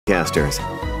podcasters.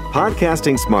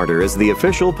 Podcasting Smarter is the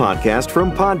official podcast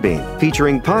from Podbean,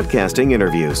 featuring podcasting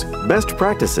interviews, best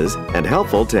practices, and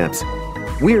helpful tips.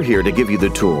 We're here to give you the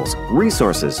tools,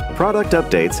 resources, product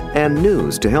updates, and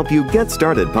news to help you get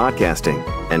started podcasting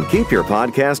and keep your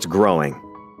podcast growing.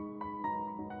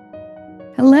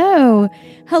 Hello,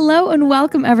 and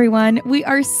welcome, everyone. We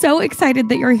are so excited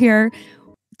that you're here.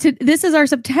 This is our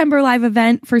September live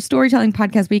event for Storytelling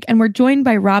Podcast Week, and we're joined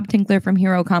by Rob Tinkler from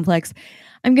Hero Complex.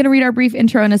 I'm going to read our brief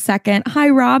intro in a second. Hi,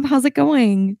 Rob. How's it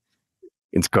going?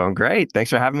 It's going great. Thanks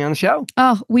for having me on the show.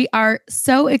 Oh, we are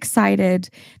so excited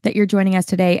that you're joining us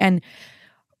today. And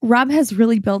Rob has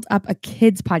really built up a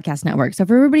kids podcast network. So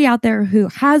for everybody out there who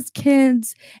has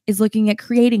kids, is looking at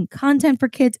creating content for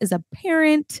kids, is a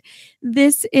parent,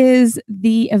 this is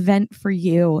the event for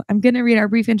you. I'm going to read our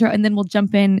brief intro and then we'll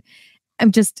jump in.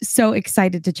 I'm just so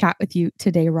excited to chat with you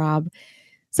today, Rob.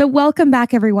 So welcome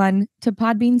back, everyone, to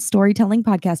Podbean's Storytelling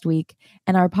Podcast Week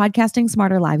and our Podcasting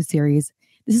Smarter Live series.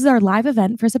 This is our live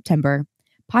event for September,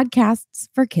 Podcasts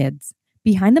for Kids,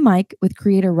 behind the mic with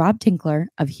creator Rob Tinkler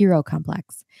of Hero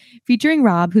Complex, featuring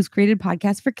Rob, who's created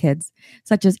podcasts for kids,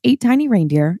 such as 8 Tiny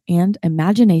Reindeer and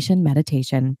Imagination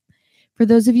Meditation. For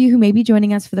those of you who may be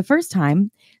joining us for the first time,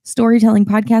 Storytelling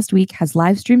Podcast Week has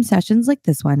live stream sessions like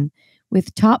this one,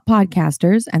 with top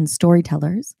podcasters and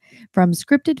storytellers from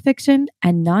scripted fiction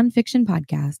and nonfiction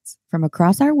podcasts from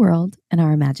across our world and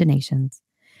our imaginations.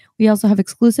 We also have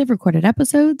exclusive recorded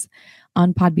episodes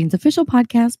on Podbean's official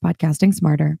podcast, Podcasting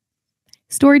Smarter.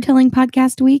 Storytelling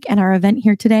Podcast Week and our event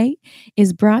here today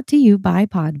is brought to you by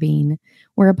Podbean.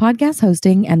 We're a podcast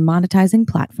hosting and monetizing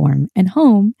platform and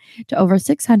home to over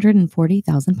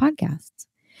 640,000 podcasts.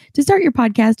 To start your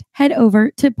podcast, head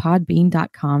over to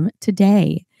podbean.com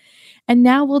today. And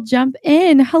now we'll jump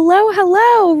in.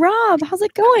 Hello, Rob. How's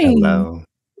it going? Hello.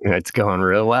 It's going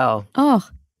real well. Oh,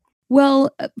 well,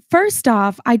 first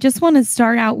off, I just want to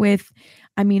start out with,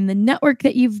 the network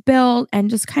that you've built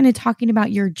and just kind of talking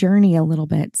about your journey a little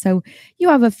bit. So you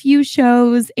have a few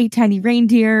shows, 8 Tiny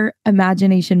Reindeer,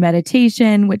 Imagination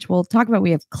Meditation, which we'll talk about.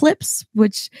 We have clips,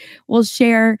 which we'll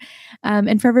share.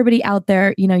 And for everybody out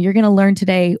there, you're going to learn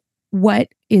today what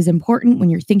is important when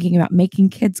you're thinking about making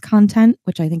kids content,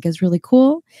 which I think is really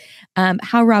cool.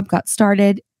 How Rob got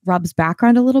started, Rob's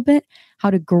background a little bit,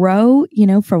 how to grow,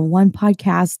 from one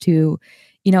podcast to,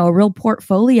 a real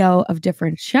portfolio of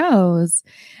different shows,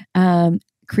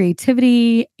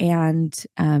 creativity and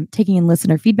taking in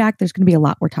listener feedback. There's going to be a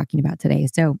lot we're talking about today.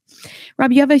 So,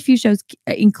 Rob, you have a few shows,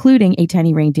 including 8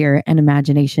 Tiny Reindeer and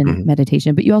Imagination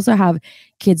Meditation, but you also have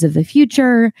Kids of the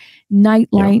Future,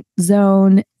 Nightlight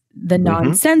Zone, The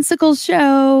Nonsensical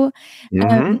Show.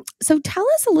 So tell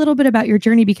us a little bit about your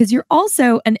journey, because you're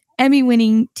also an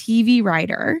Emmy-winning TV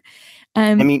writer.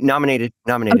 Emmy-nominated.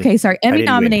 Okay, sorry.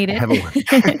 Emmy-nominated.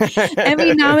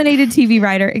 Emmy-nominated TV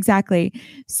writer. Exactly.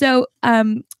 So,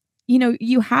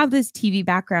 you have this TV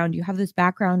background. You have this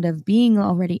background of being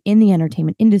already in the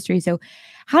entertainment industry. So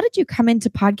how did you come into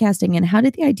podcasting, and how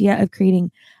did the idea of creating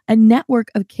a network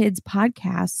of kids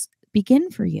podcasts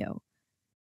begin for you?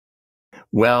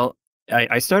 Well,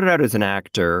 I started out as an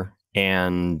actor,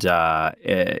 and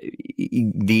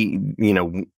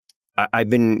I've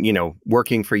been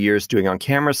working for years doing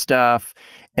on-camera stuff,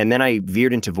 and then I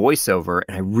veered into voiceover,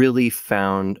 and I really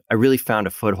found a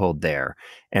foothold there,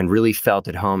 and really felt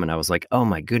at home. And I was like, oh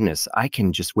my goodness, I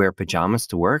can just wear pajamas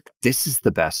to work. This is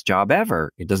the best job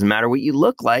ever. It doesn't matter what you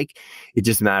look like; it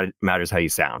just matters how you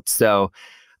sound. So,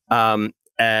 when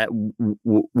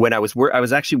I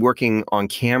was actually working on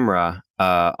camera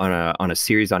on a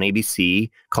series on ABC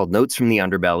called Notes from the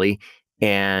Underbelly,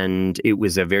 and it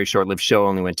was a very short-lived show.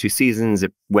 Only went 2 seasons.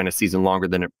 It went a season longer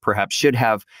than it perhaps should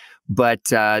have,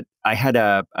 but I had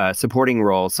a supporting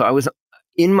role, so I was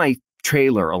in my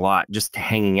trailer a lot, just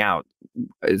hanging out.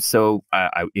 So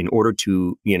I in order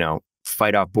to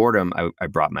fight off boredom, I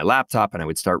brought my laptop and I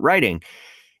would start writing.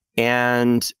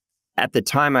 And at the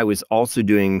time, I was also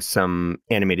doing some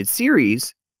animated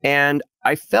series, and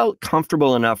I felt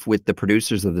comfortable enough with the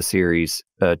producers of the series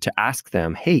to ask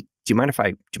them, "Hey, do you mind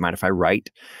if I write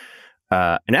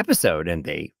an episode?" And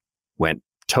they went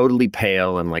totally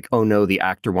pale and like, "Oh no, the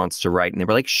actor wants to write." And they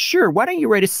were like, "Sure, why don't you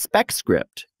write a spec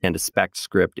script?" And a spec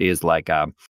script is like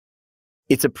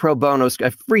it's a pro bono,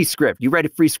 a free script. You write a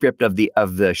free script of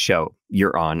the show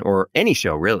you're on, or any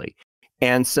show really.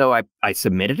 And so I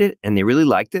submitted it, and they really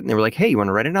liked it. And they were like, "Hey, you want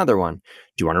to write another one?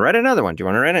 Do you want to write another one? Do you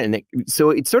want to write it?" And so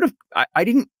it's sort of, I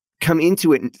didn't come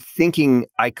into it thinking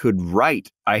I could write.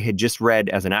 I had just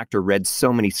as an actor, read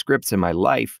so many scripts in my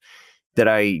life that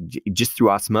I just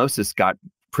through osmosis got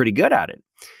pretty good at it.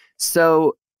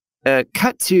 So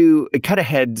cut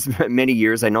ahead many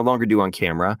years. I no longer do on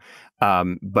camera,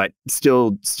 but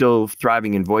still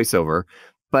thriving in voiceover.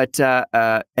 But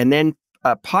and then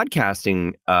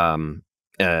podcasting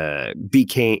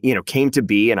came to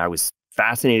be, and I was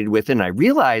fascinated with it. And I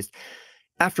realized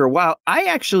after a while,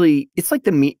 it's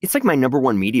like my number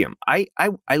one medium. I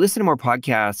listen to more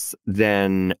podcasts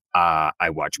than I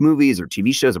watch movies or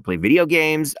TV shows or play video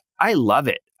games. I love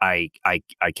it. I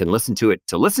can listen to it.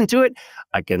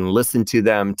 I can listen to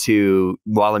them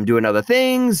while I'm doing other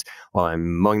things, while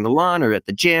I'm mowing the lawn or at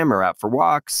the gym or out for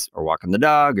walks or walking the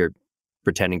dog or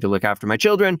pretending to look after my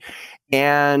children.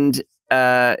 And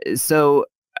so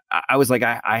I was like,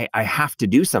 I have to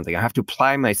do something. I have to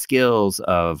apply my skills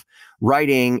of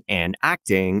writing and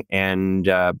acting and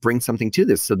bring something to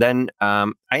this. So then I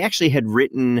actually had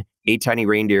written A Tiny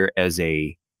Reindeer as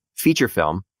a feature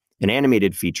film, an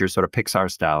animated feature, sort of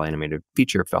Pixar-style animated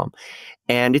feature film.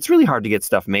 And it's really hard to get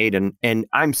stuff made. And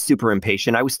I'm super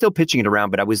impatient. I was still pitching it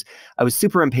around, but I was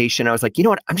super impatient. I was like, you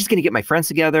know what? I'm just going to get my friends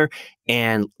together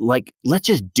and like, let's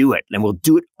just do it. And we'll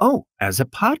do it, as a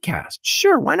podcast.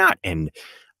 Sure, why not? And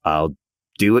I'll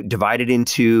divide it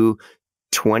into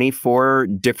 24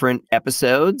 different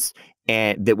episodes,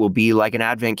 and that will be like an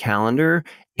advent calendar,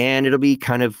 and it'll be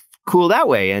kind of cool that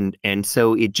way. And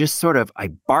so it just sort of, I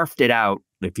barfed it out,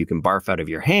 if you can barf out of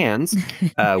your hands,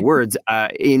 words,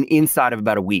 inside of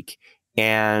about a week.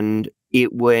 And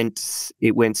it went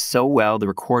so well. The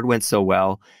record went so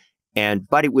well.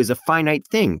 But it was a finite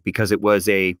thing because it was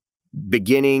a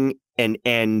beginning and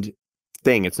end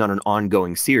thing. It's not an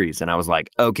ongoing series. And I was like,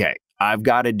 okay, I've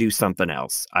got to do something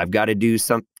else. I've got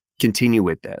to continue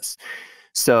with this.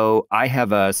 So I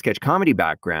have a sketch comedy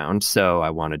background. So I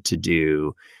wanted to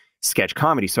do sketch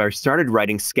comedy. So I started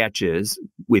writing sketches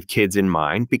with kids in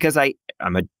mind because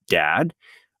I'm a dad.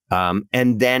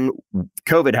 And then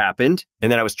COVID happened,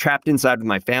 and then I was trapped inside with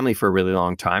my family for a really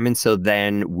long time. And so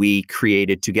then we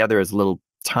created together as a little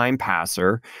time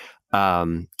passer,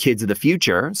 Kids of the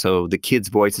Future. So the kids'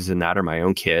 voices in that are my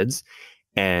own kids.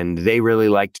 And they really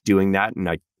liked doing that. And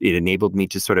it enabled me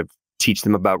to sort of teach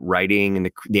them about writing, and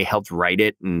they helped write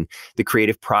it and the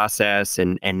creative process.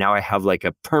 And now I have like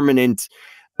a permanent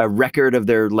record of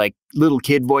their like little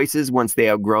kid voices once they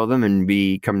outgrow them and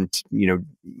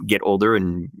get older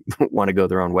and want to go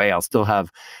their own way. I'll still have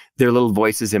their little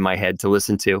voices in my head to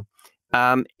listen to.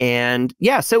 And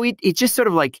yeah, so it just sort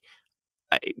of like,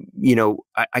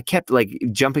 I kept like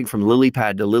jumping from lily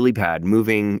pad to lily pad,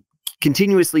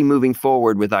 continuously moving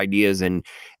forward with ideas and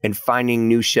finding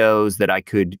new shows that I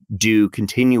could do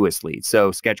continuously.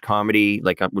 So sketch comedy,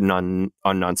 like on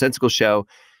Nonsensical Show,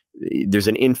 there's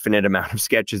an infinite amount of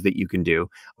sketches that you can do.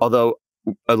 Although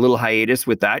a little hiatus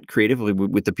with that creatively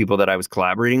with the people that I was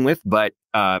collaborating with, but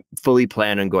fully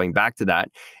plan on going back to that.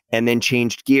 And then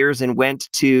changed gears and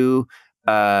went to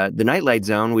the Nightlight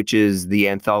Zone, which is the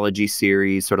anthology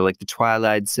series, sort of like the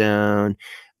Twilight Zone.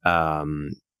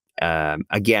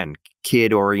 Again,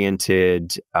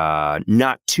 kid-oriented,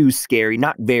 not too scary,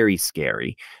 not very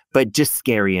scary, but just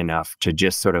scary enough to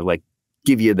just sort of like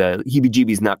give you the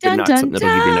heebie-jeebies, not something that'll give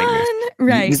you nightmares.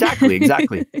 Right.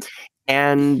 Exactly.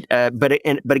 And but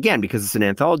again, because it's an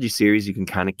anthology series, you can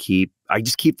kind of I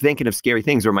just keep thinking of scary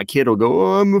things, or my kid will go,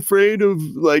 "Oh, I'm afraid of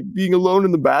like being alone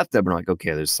in the bathtub," and I'm like,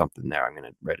 "Okay, there's something there. I'm going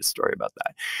to write a story about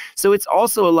that." So it's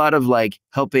also a lot of like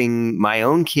helping my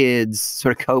own kids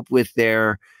sort of cope with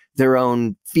their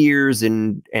own fears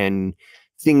and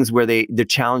things where their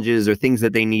challenges or things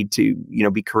that they need to,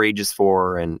 be courageous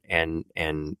for, and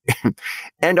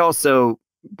and also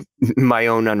my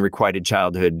own unrequited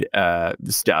childhood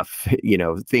stuff,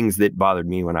 things that bothered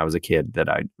me when I was a kid that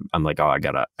I'm like, I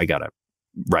gotta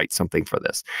write something for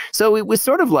this. So it was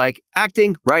sort of like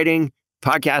acting, writing,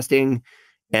 podcasting,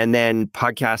 and then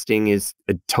podcasting is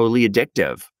totally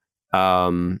addictive.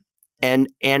 And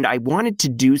I wanted to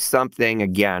do something,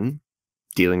 again,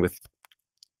 dealing with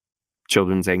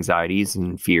children's anxieties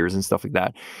and fears and stuff like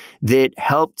that, that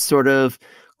helped sort of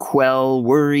quell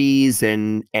worries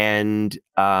and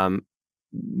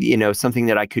something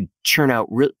that I could churn out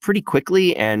pretty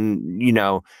quickly, and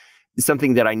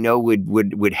something that I know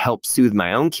would help soothe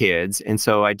my own kids. And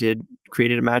so I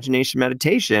created imagination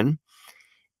meditation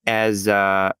as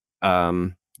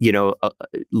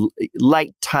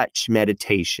light touch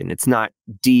meditation. It's not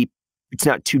deep. It's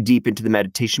not too deep into the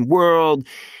meditation world.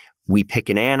 We pick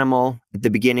an animal at the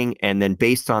beginning, and then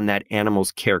based on that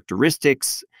animal's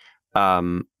characteristics,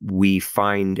 we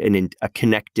find a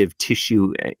connective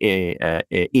tissue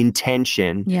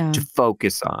intention to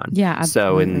focus on. Yeah,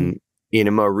 absolutely. So in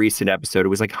a more recent episode, it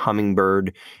was like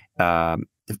hummingbird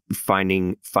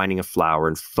finding a flower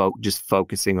and just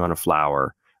focusing on a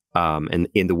flower. And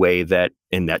in the way that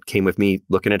came with me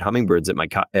looking at hummingbirds at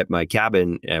my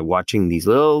cabin, watching these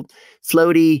little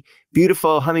floaty,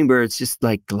 beautiful hummingbirds just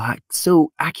like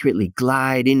so accurately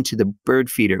glide into the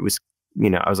bird feeder. It was,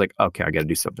 I was like, okay, I got to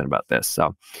do something about this.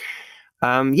 So,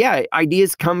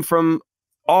 ideas come from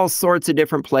all sorts of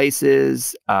different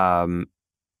places.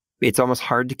 It's almost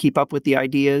hard to keep up with the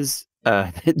ideas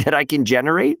that I can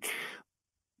generate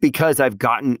because I've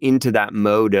gotten into that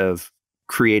mode of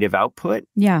creative output.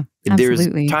 Yeah,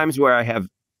 absolutely. There's times where I have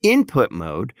input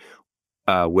mode,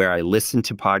 where I listen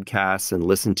to podcasts and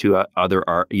listen to other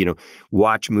art,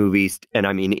 watch movies, and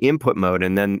I'm in input mode.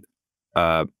 And then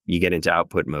you get into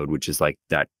output mode, which is like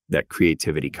that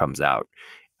creativity comes out,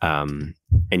 and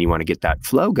you want to get that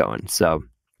flow going. So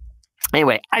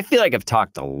anyway, I feel like I've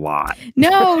talked a lot.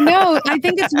 No, I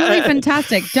think it's really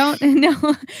fantastic. It's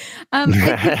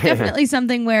definitely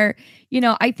something where,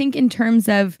 I think in terms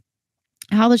of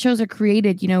how the shows are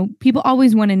created, people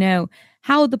always want to know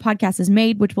how the podcast is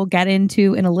made, which we'll get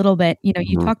into in a little bit. You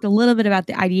talked a little bit about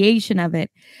the ideation of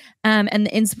it, and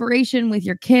the inspiration with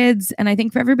your kids. And I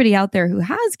think for everybody out there who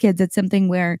has kids, it's something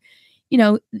where,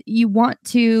 you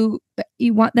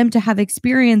want them to have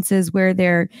experiences where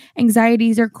their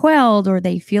anxieties are quelled or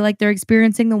they feel like they're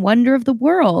experiencing the wonder of the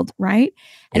world, right?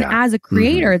 And as a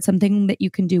creator, it's something that you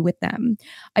can do with them.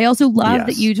 I also love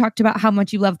that you talked about how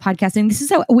much you love podcasting. This is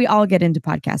how we all get into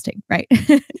podcasting, right?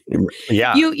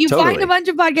 Yeah. You totally find a bunch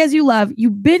of podcasts you love, you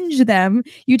binge them,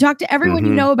 you talk to everyone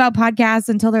you know about podcasts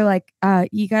until they're like,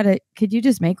 could you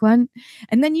just make one?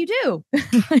 And then you do.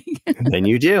 Then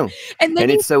you do. And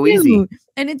it's so easy.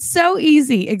 And it's so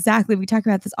easy. Exactly. We talk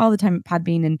about this all the time at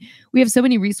Podbean, and we have so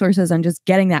many resources on just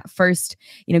getting that first,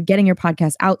 getting your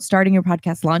podcast out, starting your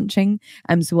podcast, launching.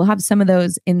 So we'll have some of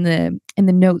those in the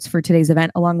notes for today's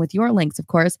event, along with your links, of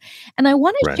course. And I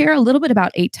want to share a little bit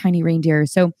about 8 Tiny Reindeer.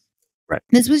 So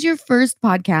this was your first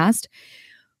podcast,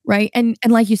 right? And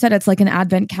like you said, it's like an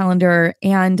advent calendar.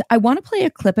 And I want to play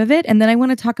a clip of it. And then I want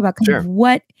to talk about kind of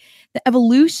what the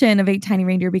evolution of 8 Tiny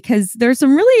Reindeer, because there's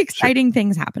some really exciting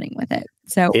things happening with it.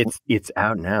 So it's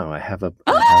out now. I have is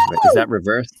that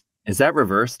reversed? Is that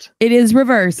reversed? It is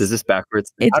reversed. Is this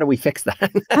backwards? How do we fix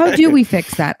that? How do we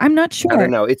fix that? I'm not sure. I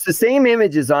don't know. It's the same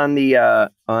images on the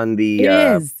It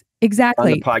is.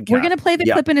 Exactly. We're going to play the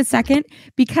clip in a second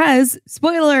because,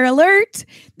 spoiler alert,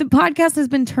 the podcast has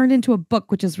been turned into a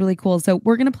book, which is really cool. So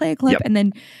we're going to play a clip. And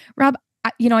then, Rob,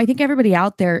 I think everybody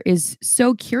out there is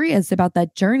so curious about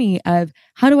that journey of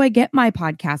how do I get my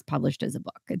podcast published as a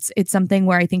book? It's something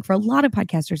where I think for a lot of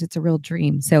podcasters, it's a real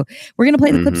dream. So we're going to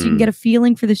play the clip so you can get a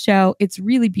feeling for the show. It's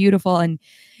really beautiful. And,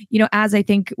 as I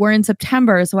think we're in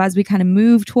September, so as we kind of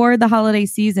move toward the holiday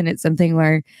season, it's something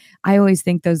where I always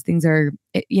think those things are,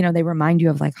 they remind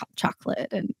you of like hot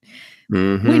chocolate and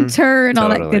winter and all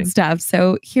that good stuff.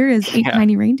 So here is 8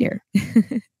 Tiny Reindeer.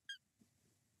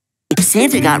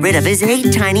 Santa got rid of his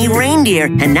 8 tiny reindeer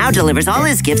and now delivers all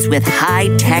his gifts with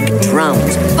high-tech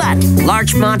drones. But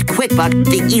Larchmont Quickbuck,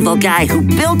 the evil guy who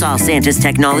built all Santa's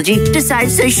technology,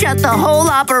 decides to shut the whole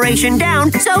operation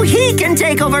down so he can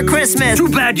take over Christmas. Too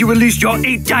bad you released your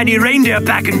 8 tiny reindeer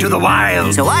back into the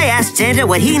wild. So I asked Santa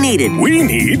what he needed. We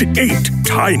need 8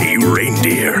 tiny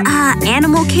reindeer.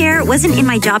 Animal care wasn't in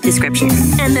my job description.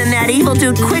 And then that evil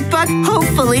dude Quickbuck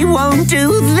hopefully won't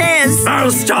do this.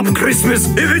 I'll stop Christmas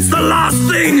if it's the last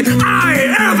thing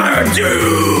I ever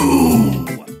do!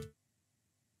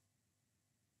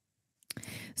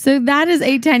 So that is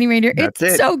 8 Tiny Reindeer.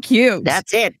 It's so cute.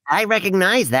 That's it. I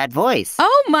recognize that voice.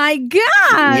 Oh my gosh.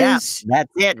 Yeah,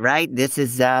 that's it, right? This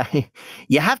is,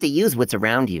 you have to use what's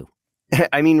around you.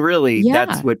 I mean, really,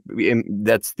 that's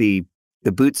the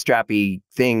bootstrappy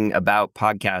thing about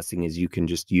podcasting is you can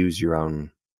just use your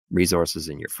own resources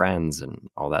and your friends and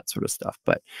all that sort of stuff.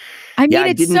 But I mean,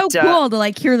 it's so cool to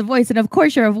like hear the voice. And of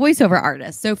course, you're a voiceover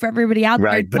artist. So for everybody out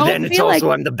there, but then it's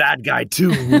also I'm the bad guy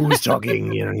too who's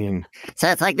talking. So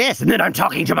it's like this, and then I'm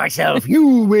talking to myself. You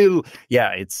will.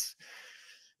 That's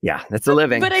a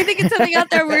living. But I think it's something out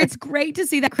there where it's great to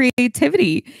see that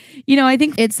creativity. I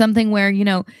think it's something where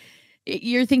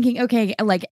you're thinking, okay,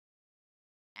 like,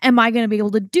 am I going to be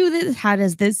able to do this? How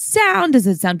does this sound? Does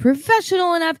it sound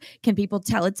professional enough? Can people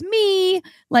tell it's me?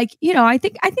 Like, I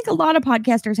think a lot of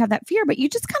podcasters have that fear, but you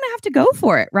just kind of have to go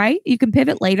for it, right? You can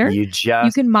pivot later. You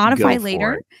can modify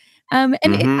later.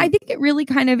 I think it really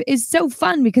kind of is so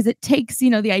fun because it takes,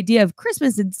 the idea of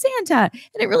Christmas and Santa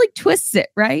and it really twists it,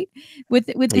 right? With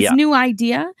this new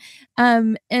idea.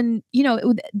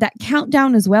 That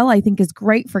countdown as well, I think is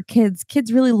great for kids.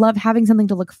 Kids really love having something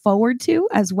to look forward to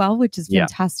as well, which is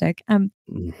fantastic.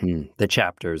 The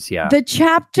chapters, The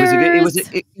chapters.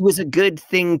 It was a good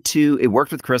thing to. It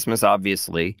worked with Christmas,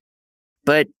 obviously,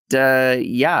 but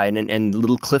and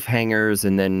little cliffhangers,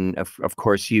 and then of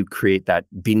course you create that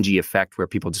bingey effect where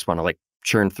people just want to like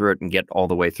churn through it and get all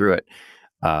the way through it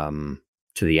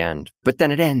to the end. But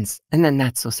then it ends, and then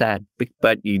that's so sad.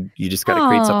 But you just got to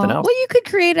create something else. Well,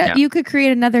 you could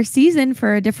create another season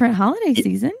for a different holiday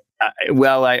season.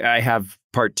 I have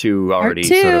part 2 already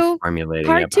sort of formulating.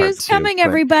 Part 2's coming,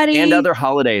 everybody. And other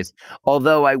holidays.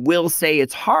 Although I will say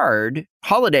it's hard.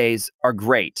 Holidays are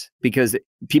great because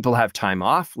people have time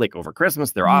off, like over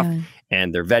Christmas, they're off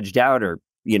and they're vegged out, or,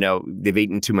 they've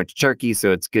eaten too much turkey.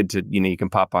 So it's good to, you can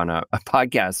pop on a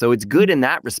podcast. So it's good in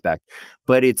that respect.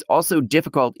 But it's also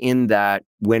difficult in that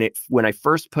when I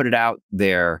first put it out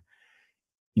there,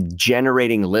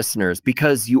 generating listeners,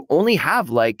 because you only have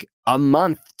like a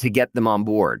month to get them on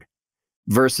board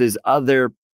versus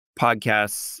other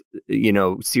podcasts,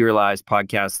 serialized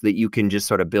podcasts that you can just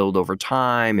sort of build over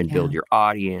time and build your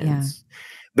audience.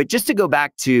 But just to go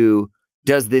back to,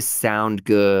 does this sound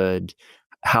good?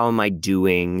 How am I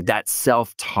doing? That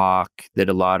self-talk that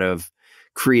a lot of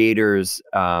creators,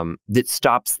 that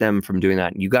stops them from doing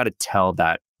that. You got to tell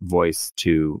that voice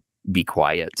to be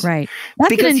quiet. Right.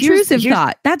 That's an intrusive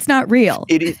thought. That's not real.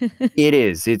 It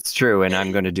is. It's true. And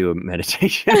I'm going to do a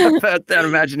meditation about that,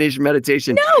 imagination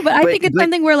meditation. No, but I think it's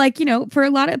something where, like, for a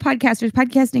lot of podcasters,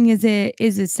 podcasting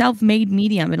is a self-made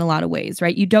medium in a lot of ways,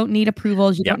 right? You don't need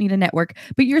approvals. You don't need a network,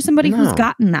 but you're somebody who's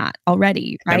gotten that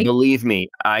already, right? And believe me,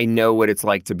 I know what it's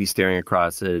like to be staring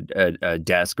across a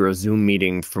desk or a Zoom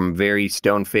meeting from very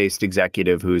stone-faced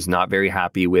executive who's not very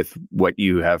happy with what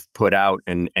you have put out,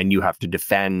 and you have to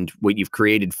defend what you've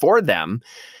created for them.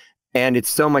 And it's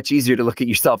so much easier to look at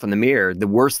yourself in the mirror. The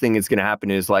worst thing that's going to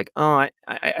happen is like, oh,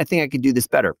 I think I could do this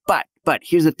better. But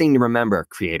here's the thing to remember,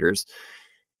 creators,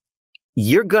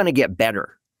 you're going to get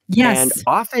better. Yes. And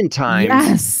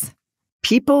oftentimes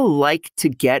people like to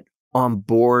get on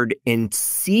board and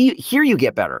hear you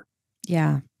get better.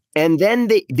 Yeah. And then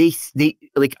they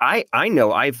like, I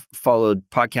know I've followed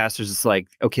podcasters. It's like,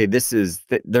 okay,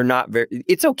 they're not very,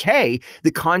 it's okay.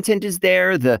 The content is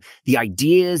there. The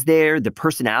idea is there. The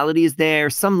personality is there.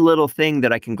 Some little thing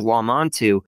that I can glom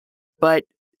onto. But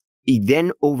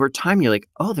then over time, you're like,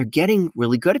 oh, they're getting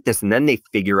really good at this. And then they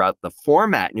figure out the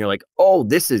format and you're like, oh,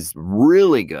 this is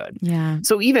really good. Yeah.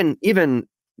 So even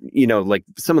like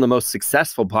some of the most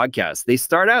successful podcasts, they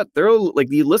start out, they're like,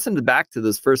 you listen back to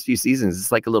those first few seasons,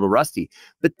 it's like a little rusty.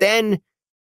 But then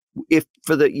if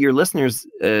for your listeners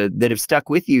that have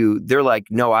stuck with you, they're like,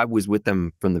 no, I was with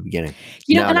them from the beginning.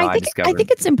 I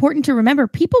think it's important to remember,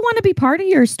 people want to be part of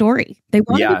your story. They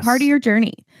want to be part of your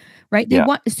journey. Right. They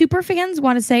want, super fans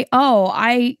want to say, oh,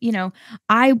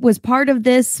 I was part of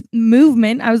this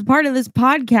movement. I was part of this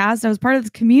podcast. I was part of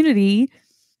this community.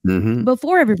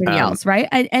 Before everybody else, right?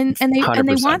 And they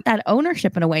want that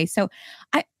ownership in a way. So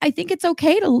I think it's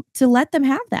okay to let them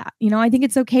have that. I think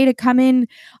it's okay to come in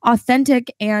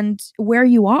authentic and where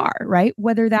you are, right?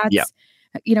 Whether that's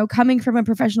coming from a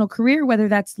professional career, whether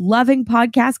that's loving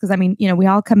podcasts, because I mean, we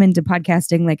all come into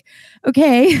podcasting like,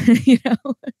 okay,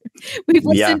 we've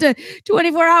listened to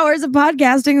 24 hours of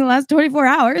podcasting in the last 24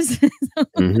 hours,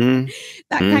 that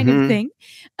kind of thing.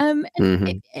 And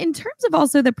in terms of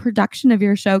also the production of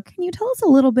your show, can you tell us a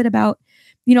little bit about,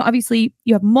 obviously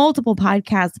you have multiple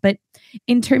podcasts, but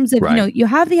in terms of, you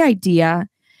have the idea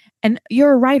and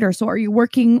you're a writer. So are you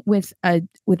working with a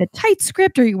tight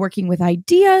script? Are you working with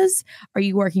ideas? Are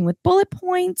you working with bullet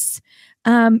points?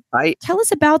 Tell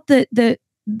us about the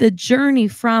journey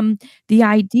from the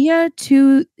idea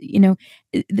to,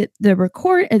 the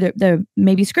record, the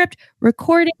maybe script,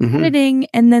 recording, editing,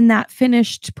 and then that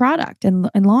finished product and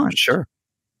launch. Sure.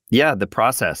 Yeah, the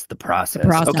process.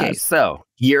 Okay, so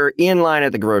you're in line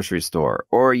at the grocery store,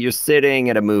 or you're sitting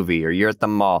at a movie, or you're at the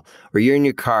mall, or you're in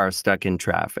your car stuck in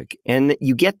traffic, and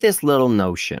you get this little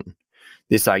notion,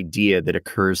 this idea that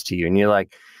occurs to you, and you're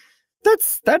like,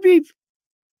 that'd be,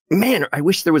 man, I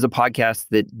wish there was a podcast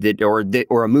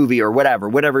or a movie or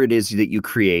whatever it is that you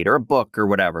create, or a book or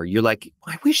whatever. You're like,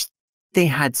 I wish they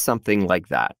had something like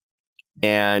that.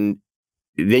 And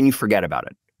then you forget about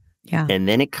it. Yeah. And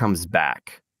then it comes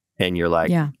back. And you're like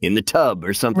in the tub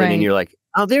or something. And you're like,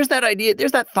 oh, there's that idea.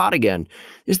 There's that thought again.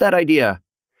 There's that idea.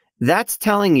 That's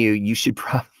telling you should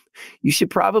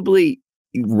probably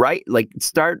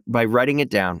start by writing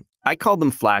it down I call them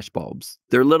flash bulbs.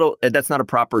 They're little, that's not a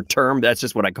proper term. That's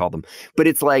just what I call them. But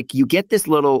it's like you get this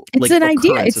little, it's like, an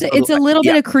idea. It's a little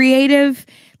bit of creative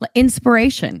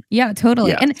inspiration. Yeah,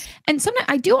 totally. Yes. And sometimes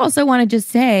I do also want to just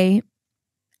say,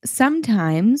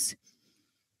 sometimes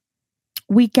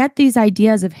we get these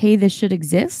ideas of, hey, this should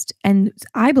exist. And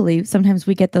I believe sometimes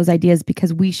we get those ideas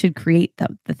because we should create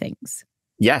the things.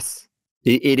 Yes.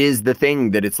 It is the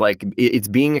thing that it's like, it's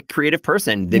being a creative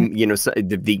person.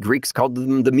 The Greeks called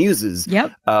them the muses.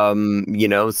 Yep.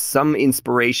 Some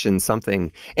inspiration,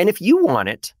 something. And if you want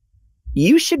it,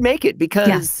 you should make it,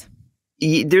 because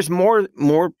there's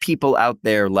more people out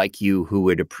there like you who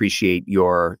would appreciate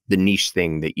the niche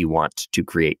thing that you want to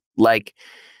create. Like,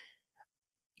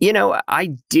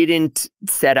 I didn't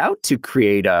set out to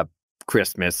create a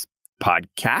Christmas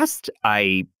podcast.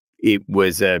 It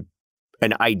was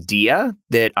an idea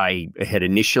that I had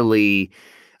initially,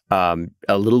 a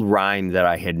little rhyme that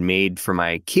I had made for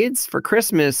my kids for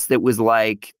Christmas that was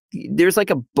like, there's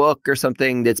like a book or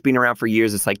something that's been around for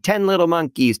years. It's like 10 little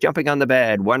monkeys jumping on the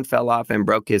bed. One fell off and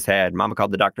broke his head. Mama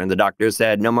called the doctor and the doctor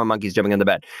said, no more monkeys jumping on the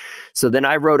bed. So then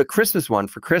I wrote a Christmas one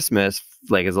for Christmas,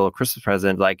 like as a little Christmas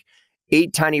present, like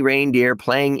 8 tiny reindeer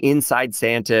playing inside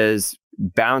Santa's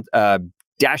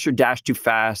Dasher dashed too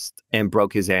fast and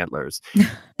broke his antlers,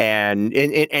 and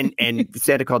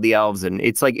Santa called the elves, and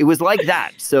it's like it was like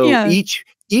that. So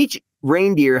each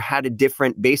reindeer had a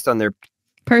different, based on their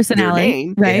personality, their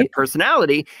name, right?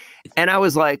 Personality, and I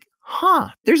was like,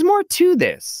 there's more to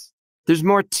this. There's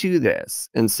more to this,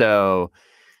 and so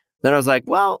then I was like,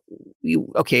 well,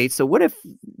 okay, so what if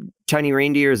tiny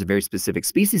reindeer is a very specific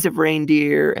species of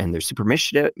reindeer, and they're super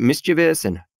mischievous,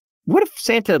 and what if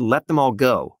Santa let them all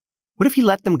go? What if he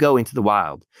let them go into the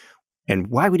wild? And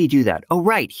why would he do that? Oh,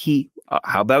 right.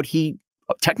 How about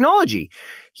technology?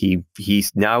 He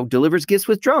now delivers gifts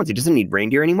with drones. He doesn't need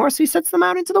reindeer anymore, so he sets them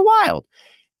out into the wild.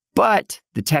 But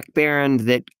the tech baron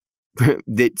that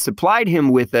supplied him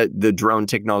with the drone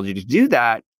technology to do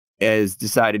that has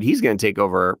decided he's going to take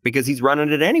over because he's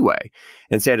running it anyway.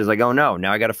 And Santa's like, oh no,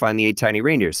 now I got to find the 8 tiny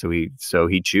reindeer. So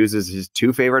he chooses his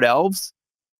 2 favorite elves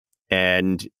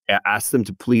and asks them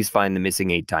to please find the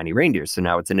missing 8 tiny reindeer. So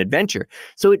now it's an adventure.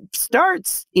 So it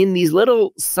starts in these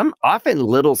often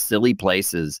little silly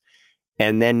places,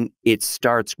 and then it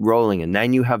starts rolling, and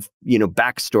then you have,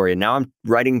 backstory. And now I'm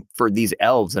writing for these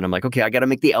elves, and I'm like, okay, I got to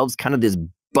make the elves kind of this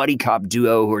buddy cop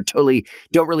duo who are totally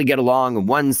don't really get along. And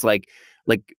one's like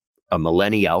a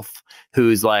millennial elf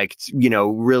who's like,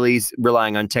 really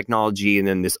relying on technology. And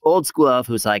then this old school elf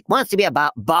who's like, wants to be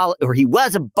he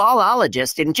was a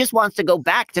ballologist and just wants to go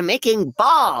back to making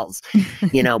balls.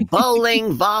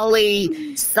 Bowling,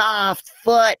 volley, soft,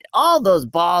 foot, all those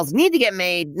balls need to get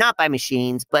made, not by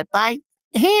machines, but by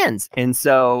hands. And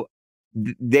so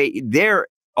they're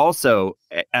also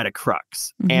at a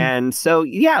crux. Mm-hmm. And so,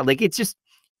 it's just,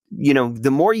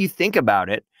 the more you think about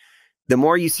it, the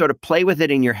more you sort of play with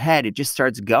it in your head, it just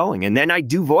starts going. And then I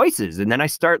do voices, and then I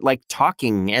start like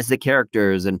talking as the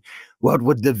characters, and what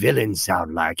would the villain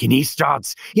sound like? And he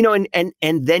starts, and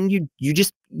then you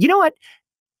just, what?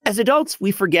 As adults,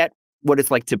 we forget what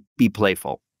it's like to be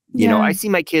playful. I see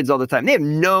my kids all the time. They have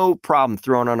no problem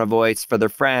throwing on a voice for their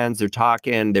friends. They're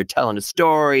talking, they're telling a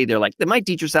story. They're like, my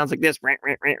teacher sounds like this.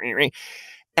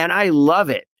 And I love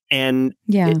it. And,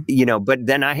 but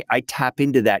then I tap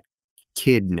into that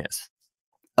kidness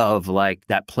of like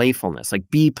that playfulness, like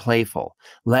be playful,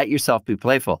 let yourself be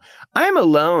playful. I'm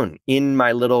alone in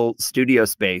my little studio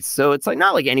space. So it's like,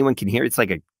 not like anyone can hear. It's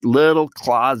like a little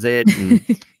closet, and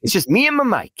it's just me and my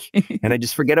mic, and I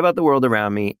just forget about the world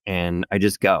around me, and I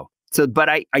just go. So, but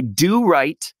I do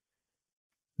write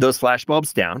those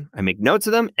flashbulbs down. I make notes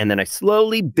of them, and then I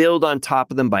slowly build on top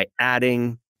of them by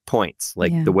adding points,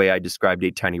 like the way I described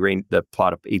the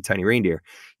plot of 8 tiny reindeer.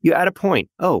 You add a point.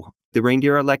 Oh, the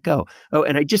reindeer are let go. Oh,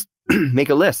 and I just make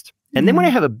a list. And then when I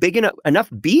have a big enough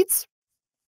beats,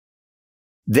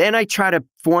 then I try to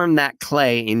form that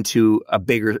clay into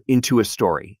a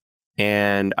story.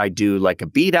 And I do like a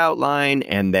beat outline,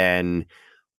 and then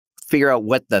figure out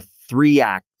what the 3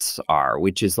 acts are,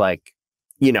 which is like,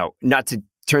 not to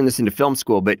turn this into film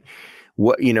school, but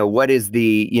what is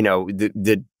the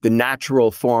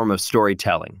natural form of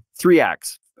storytelling? 3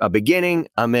 acts, a beginning,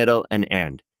 a middle, and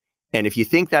end. And if you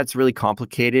think that's really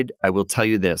complicated, I will tell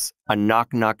you this. A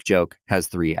knock-knock joke has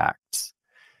 3 acts.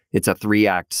 It's a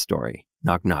 3-act story.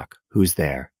 Knock, knock. Who's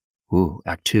there? Ooh,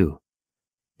 act 2.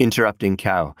 Interrupting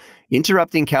cow.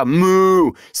 Interrupting cow.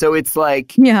 Moo. So it's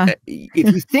like, if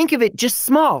you think of it just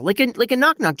small, like a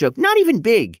knock-knock joke, not even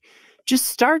big. Just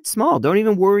start small. Don't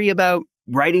even worry about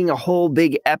writing a whole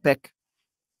big epic.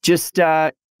 Just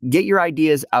get your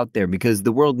ideas out there because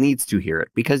the world needs to hear it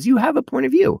because you have a point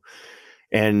of view.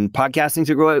 And podcasting is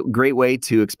a great way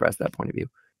to express that point of view.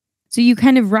 So you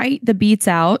kind of write the beats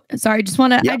out. Sorry, I just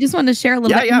want to share a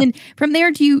little bit. And then from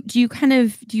there, do you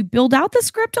build out the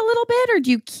script a little bit or do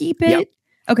you keep it? Yep.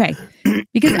 Okay.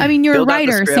 Because I mean, you're a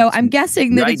writer, so I'm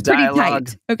guessing that it's pretty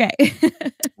tight. Okay.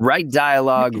 Write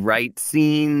dialogue, write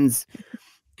scenes.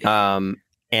 And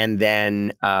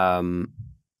then, but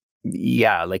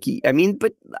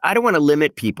I don't want to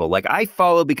limit people. Like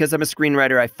because I'm a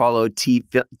screenwriter, I follow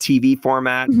TV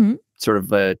format, sort of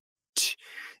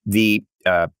the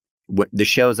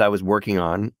shows I was working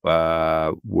on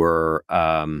were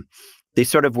they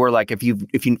sort of were like if you've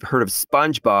heard of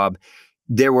SpongeBob,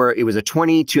 it was a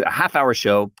half-hour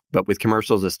show, but with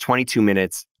commercials, it's 22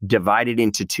 minutes divided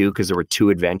into two because there were two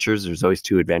adventures. There's always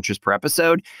two adventures per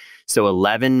episode, so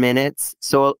 11 minutes.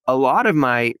 So a lot of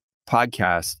my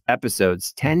podcast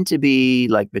episodes tend to be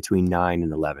like between 9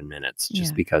 and 11 minutes,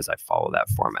 just because I follow that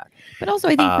format. But also,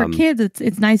 I think for kids,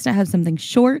 it's nice to have something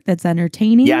short that's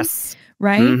entertaining. Yes.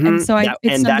 Right. And so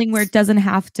it's something where it doesn't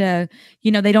have to,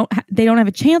 they don't have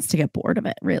a chance to get bored of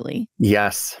it, really.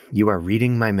 Yes. You are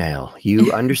reading my mail.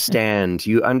 You understand.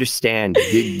 You understand.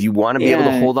 You want to be able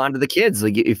to hold on to the kids.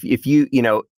 Like if you,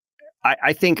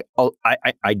 I think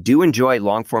I do enjoy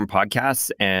long form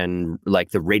podcasts and like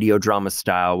the radio drama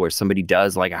style where somebody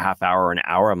does like a half hour or an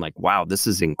hour. I'm like, wow, this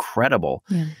is incredible.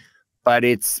 Yeah. But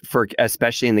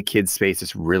especially in the kids space,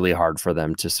 it's really hard for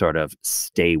them to sort of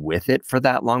stay with it for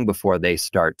that long before they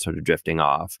start sort of drifting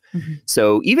off.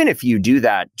 So even if you do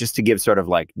that, just to give sort of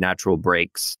like natural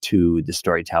breaks to the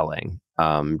storytelling,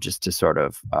 just to sort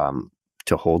of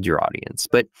to hold your audience.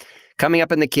 But coming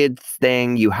up in the kids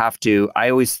thing, I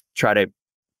always try to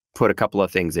put a couple of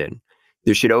things in.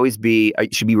 There should always be,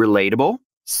 it should be relatable.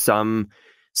 Some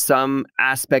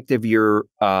aspect of your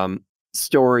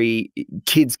story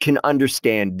kids can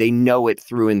understand. They know it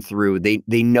through and through. They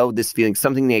know this feeling,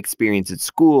 something they experience at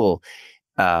school,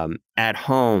 at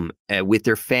home, with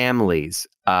their families,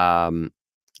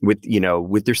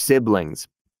 with their siblings,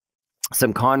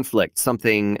 some conflict,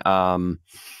 something. To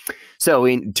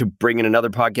bring in another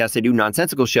podcast, I do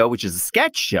Nonsensical Show, which is a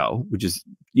sketch show, which is,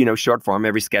 short form.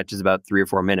 Every sketch is about 3 or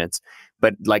 4 minutes.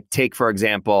 But like, take, for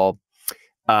example,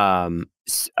 I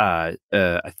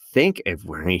think if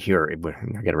we're here, I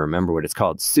got to remember what it's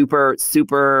called. Super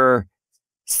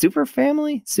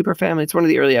Family. It's one of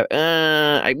the early.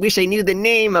 I wish I knew the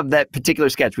name of that particular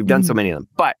sketch. We've done so many of them,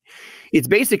 but it's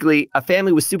basically a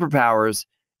family with superpowers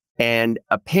and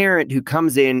a parent who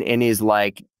comes in and is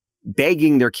like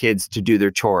begging their kids to do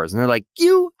their chores, and they're like,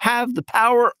 "You have the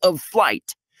power of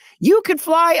flight. You could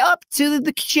fly up to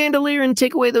the chandelier and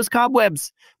take away those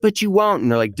cobwebs, but you won't."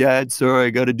 And they're like, "Dad, sorry, I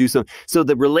got to do something." So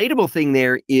the relatable thing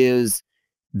there is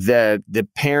the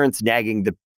parents nagging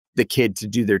the kid to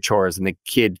do their chores and the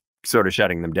kid sort of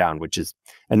shutting them down, which is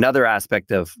another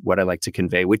aspect of what I like to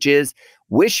convey, which is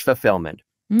wish fulfillment.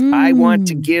 I want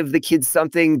to give the kids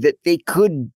something that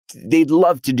they'd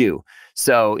love to do.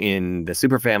 So in the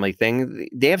super family thing,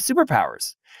 they have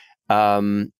superpowers.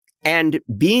 And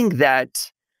being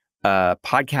that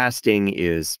podcasting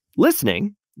is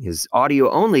listening, is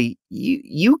audio only,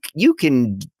 you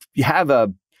can have a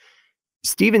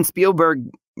Steven Spielberg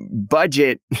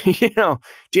budget,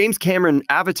 James Cameron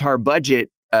Avatar budget,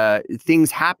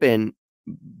 things happen,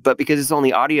 but because it's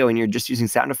only audio and you're just using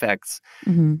sound effects,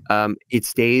 it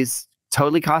stays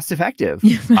totally cost effective.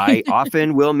 I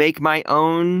often will make my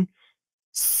own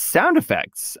sound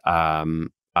effects.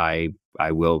 I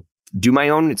will do my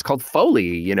own, it's called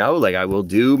Foley, like I will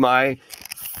do my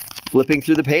flipping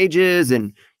through the pages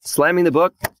and slamming the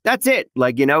book. That's it.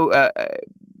 Like,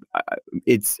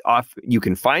 it's off. You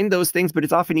can find those things, but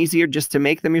it's often easier just to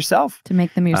make them yourself.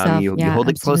 You hold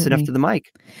it close enough to the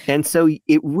mic. And so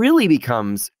it really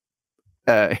becomes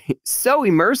so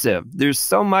immersive. There's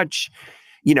so much,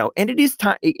 and it is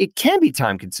time. It can be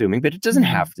time consuming, but it doesn't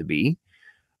have to be.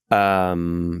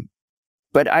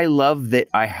 But I love that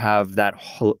I have that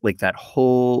whole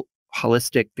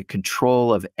holistic, the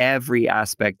control of every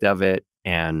aspect of it,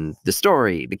 and the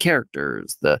story, the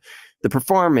characters, the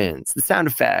performance, the sound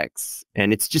effects,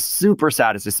 and it's just super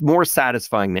satisfying. It's more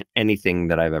satisfying than anything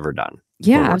that I've ever done.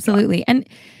 Yeah, absolutely. And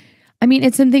I mean,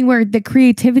 it's something where the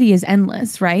creativity is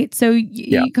endless, right? So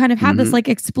you kind of have this like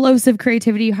explosive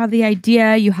creativity. You have the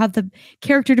idea, you have the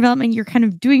character development, you're kind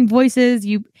of doing voices,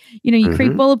 you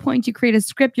create bullet points, you create a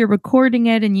script, you're recording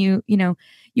it, and you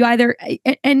either,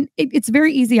 and it's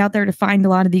very easy out there to find a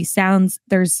lot of these sounds.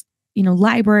 There's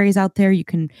libraries out there you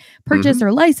can purchase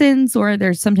or license, or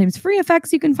there's sometimes free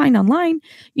effects you can find online.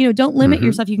 Don't limit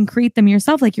yourself. You can create them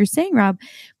yourself, like you're saying, Rob.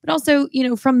 But also,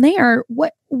 from there,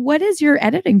 what is your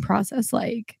editing process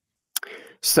like?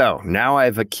 So now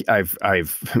I've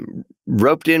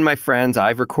roped in my friends.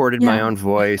 I've recorded my own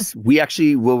voice. We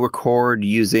actually will record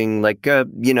using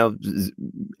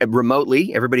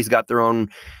remotely. Everybody's got their own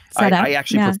setup. I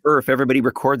actually prefer if everybody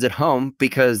records at home,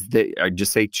 because I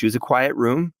just say choose a quiet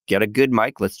room, get a good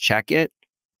mic, let's check it.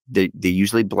 They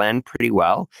usually blend pretty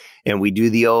well, and we do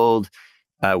the old.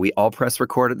 We all press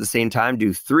record at the same time.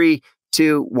 Do 3,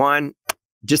 2, 1.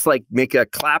 Just like make a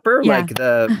clapper, like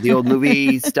the old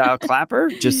movie style clapper,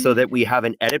 just so that we have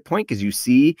an edit point. Because you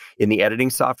see in the editing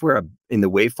software, in the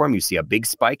waveform, you see a big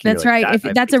spike. That's right.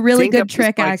 That's a really good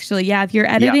trick, actually. Yeah, if you're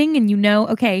editing and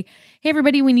okay, hey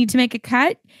everybody, we need to make a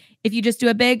cut. If you just do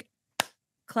a big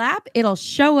clap, it'll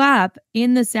show up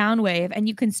in the sound wave, and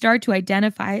you can start to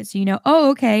identify it. So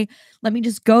okay, let me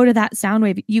just go to that sound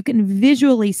wave. You can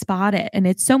visually spot it, and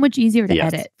it's so much easier to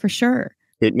edit, for sure.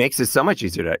 It makes it so much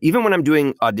easier even when I'm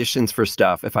doing auditions for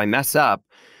stuff, if I mess up,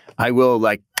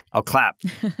 I'll clap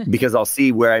because I'll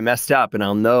see where I messed up, and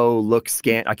I'll know,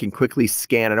 scan. I can quickly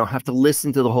scan. I don't have to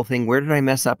listen to the whole thing. Where did I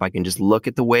mess up? I can just look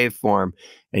at the waveform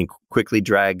and quickly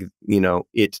drag,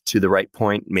 it to the right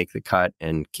point, make the cut,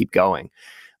 and keep going.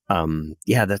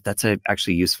 That's a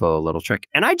actually useful little trick.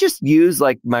 And I just use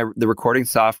the recording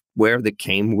software that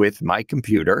came with my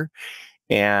computer.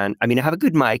 And I have a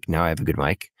good mic. Now I have a good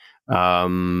mic.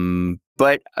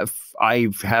 But I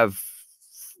have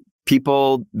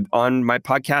people on my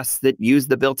podcast that use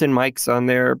the built-in mics on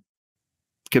their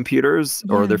computers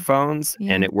or their phones,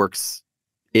 and it works.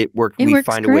 We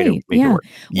find great. A way to make it work.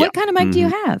 What kind of mic do you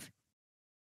have?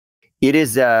 It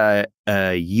is a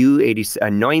U80,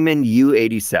 a Neumann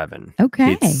U87.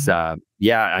 Okay. It's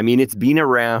it's been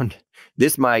around.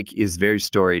 This mic is very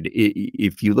storied.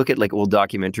 If you look at old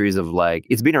documentaries of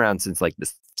it's been around since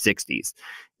the 60s,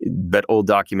 but old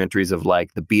documentaries of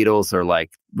the Beatles or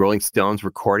Rolling Stones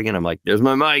recording it, I'm like, there's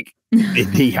my mic.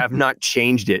 They have not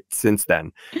changed it since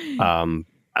then.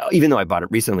 Even though I bought it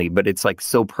recently, but it's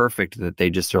so perfect that they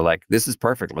just are this is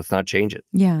perfect. Let's not change it.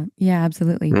 Yeah,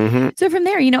 absolutely. So from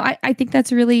there, I think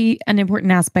that's really an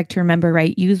important aspect to remember,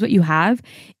 right? Use what you have.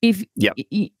 If,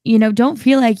 don't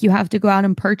feel like you have to go out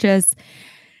and purchase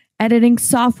editing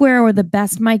software or the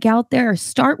best mic out there.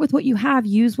 Start with what you have.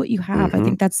 Use what you have. I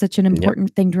think that's such an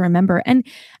important thing to remember. And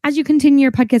as you continue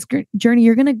your podcast journey,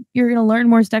 you're gonna learn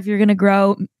more stuff. You're gonna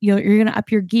grow. You're gonna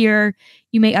up your gear.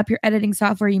 You may up your editing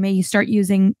software. You may start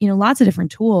using lots of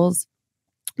different tools.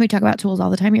 We talk about tools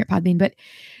all the time here at Podbean, but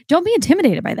don't be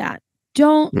intimidated by that.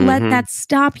 Don't let that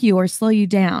stop you or slow you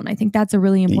down. I think that's a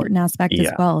really important aspect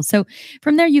as well. So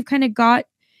from there, you've kind of got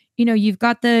you've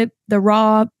got the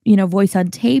raw, voice on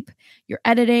tape. You're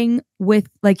editing with,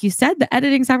 like you said, the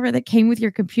editing software that came with your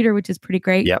computer, which is pretty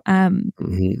great. Yep. And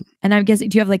I'm guessing,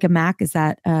 do you have a Mac? Is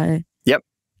that? Yep.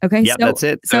 Okay. Yep, that's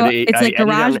it. So it's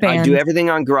GarageBand. I do everything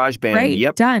on GarageBand. Right.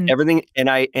 Yep. Done. Everything. And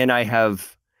I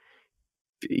have,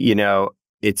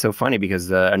 it's so funny because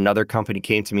another company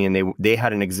came to me and they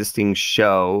had an existing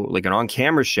show, an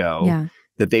on-camera show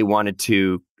that they wanted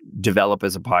to develop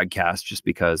as a podcast, just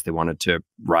because they wanted to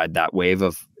ride that wave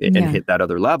of it and hit that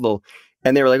other level.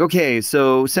 And they were like, okay,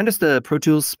 so send us the Pro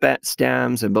Tools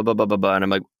stems and blah, blah, blah, blah, blah. And I'm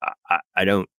like, I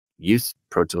don't use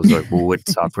Pro Tools. They're like, well, what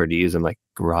software do you use? I'm like,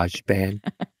 GarageBand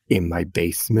in my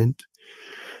basement.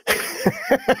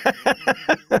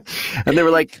 And they were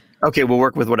like, okay, we'll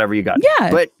work with whatever you got. Yeah.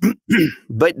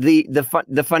 But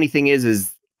the funny thing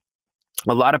is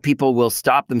a lot of people will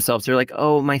stop themselves. They're like,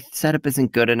 oh, my setup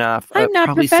isn't good enough. I'm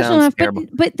not professional enough.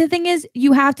 But the thing is,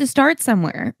 you have to start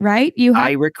somewhere, right?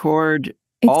 I record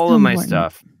all of my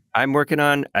stuff. I'm working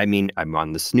on, I'm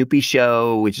on the Snoopy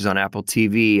Show, which is on Apple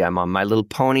TV. I'm on My Little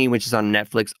Pony, which is on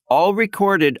Netflix, all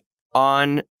recorded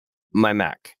on my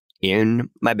Mac in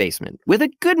my basement with a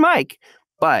good mic,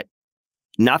 but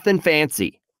nothing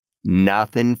fancy.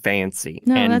 Nothing fancy.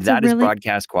 No, and that is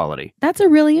broadcast quality. That's a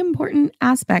really important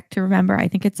aspect to remember. I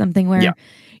think it's something where,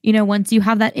 once you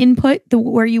have that input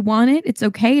where you want it, it's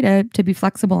okay to be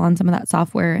flexible on some of that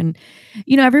software. And,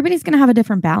 everybody's going to have a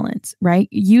different balance, right?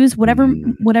 Use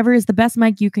whatever is the best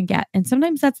mic you can get. And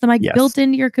sometimes that's the mic built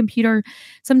into your computer.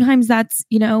 Sometimes that's,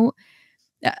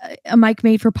 a mic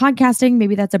made for podcasting.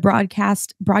 Maybe that's a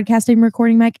broadcasting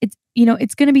recording mic. It's,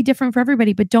 it's going to be different for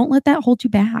everybody, but don't let that hold you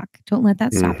back. Don't let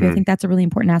that stop you. I think that's a really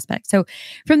important aspect. So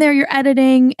from there, you're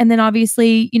editing, and then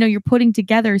obviously, you're putting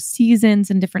together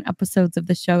seasons and different episodes of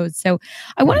the shows. So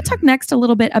I want to talk next a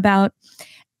little bit about,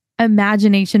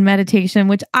 Imagination Meditation,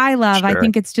 which I love. I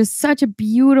think it's just such a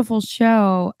beautiful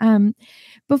show.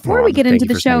 Before we get into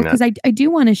the show, because I do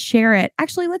want to share it.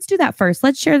 Actually, let's do that first.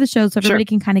 Let's share the show so everybody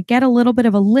can kind of get a little bit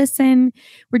of a listen.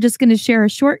 We're just going to share a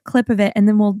short clip of it, and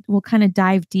then we'll kind of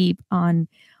dive deep on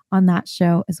that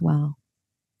show as well.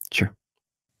 Sure.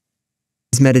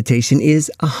 This meditation is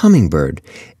a hummingbird,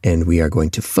 and we are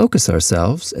going to focus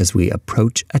ourselves as we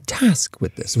approach a task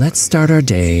with this. Let's start our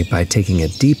day by taking a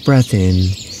deep breath in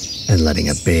and letting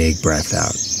a big breath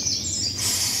out.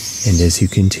 And as you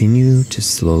continue to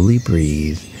slowly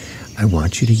breathe, I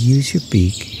want you to use your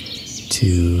beak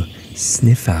to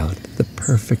sniff out the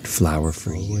perfect flower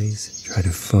for you. Always try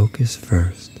to focus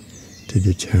first to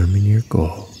determine your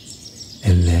goal,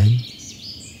 and then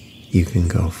you can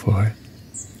go for it.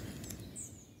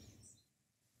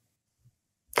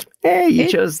 Hey, you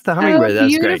chose the hummingbird.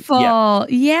 That's beautiful.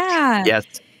 Great. Yeah. Yes.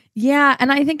 Yeah.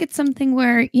 And I think it's something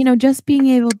where, just being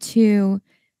able to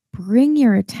bring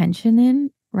your attention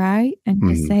in, right? And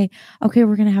just say, okay,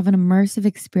 we're going to have an immersive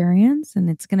experience, and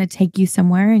it's going to take you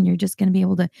somewhere, and you're just going to be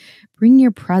able to bring your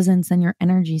presence and your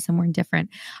energy somewhere different.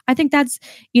 I think that's,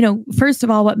 first of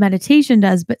all, what meditation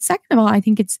does. But second of all, I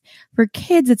think it's for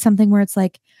kids, it's something where it's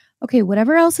like, okay,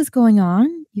 whatever else is going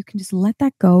on, you can just let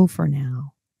that go for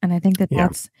now. And I think that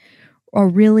that's a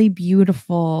really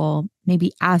beautiful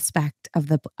maybe aspect of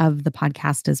the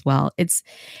podcast as well. It's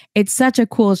such a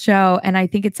cool show, and I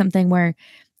think it's something where,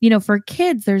 for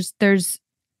kids, there's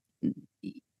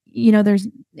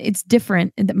it's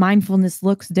different. That mindfulness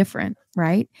looks different,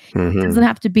 right? It doesn't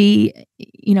have to be,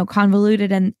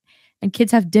 convoluted, and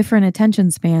kids have different attention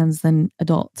spans than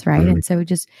adults, right? And so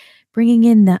just bringing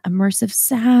in the immersive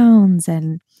sounds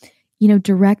and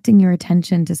directing your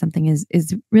attention to something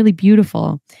is really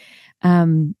beautiful.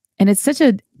 And it's such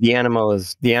a the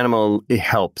animal, it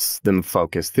helps them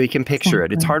focus. They can picture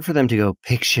it. It's hard for them to go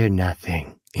picture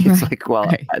nothing. It's like,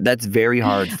 that's very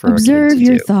hard for observe a kid to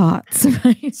your do. Thoughts.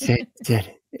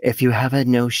 Right? If you have a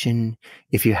notion,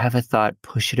 if you have a thought,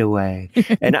 push it away.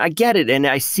 And I get it, and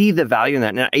I see the value in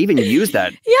that, and I even use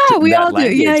that. We all do.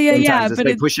 Yeah. But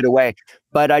they push it away.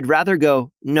 But I'd rather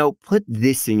go, no, put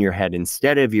this in your head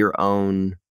instead of your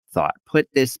own thought. Put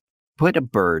a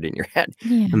bird in your head.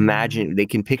 Yeah. Imagine, they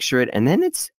can picture it, and then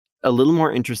it's a little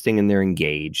more interesting, and they're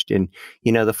engaged. And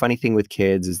the funny thing with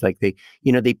kids is like they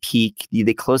peek,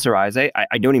 they close their eyes. I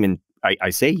don't even.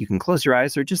 I say you can close your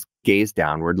eyes or just gaze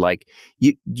downward. Like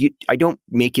I don't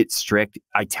make it strict.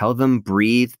 I tell them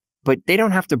breathe, but they don't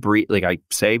have to breathe. Like I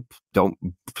say,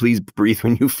 please breathe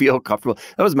when you feel comfortable.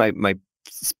 That was my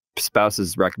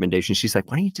spouse's recommendation. She's like,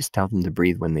 why don't you just tell them to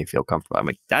breathe when they feel comfortable? I'm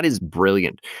like, that is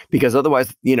brilliant, because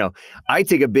otherwise, I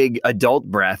take a big adult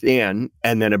breath in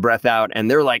and then a breath out,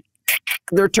 and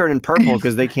they're turning purple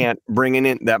because they can't bring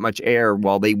in that much air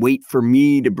while they wait for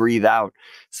me to breathe out.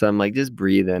 So I'm like, just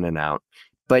breathe in and out.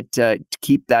 But to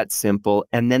keep that simple,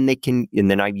 and then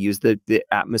I use the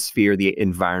atmosphere, the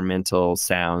environmental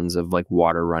sounds of like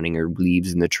water running or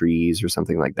leaves in the trees or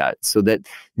something like that, so that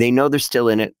they know they're still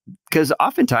in it. Because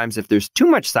oftentimes if there's too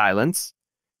much silence,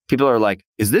 people are like,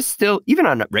 is this still, even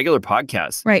on regular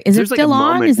podcasts, right? Is it still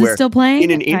on? Is it still playing?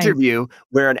 In an interview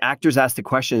where an actor's asked a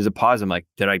question, is a pause. I'm like,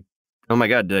 oh my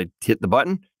God, did I hit the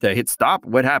button? Did I hit stop?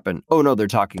 What happened? Oh no, they're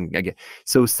talking again.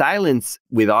 So silence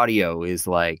with audio is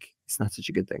like, it's not such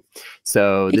a good thing.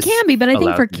 So it can be, but I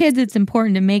think for kids, it's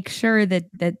important to make sure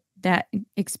that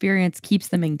experience keeps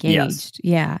them engaged.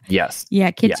 Yes.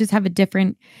 Yeah. Kids just have a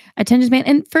different attention span.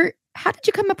 And how did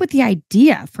you come up with the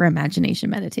idea for Imagination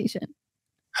Meditation?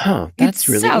 That's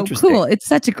really interesting. Cool. It's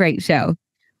such a great show.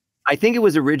 I think it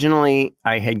was originally,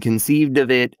 I had conceived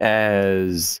of it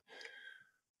as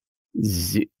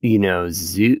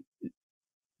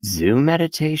zoo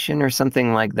meditation or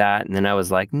something like that, and then I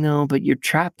was like, no, but you're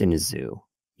trapped in a zoo,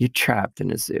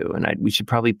 and we should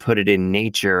probably put it in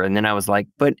nature. And then I was like,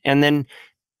 and then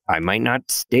I might not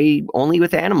stay only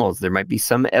with animals, there might be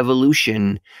some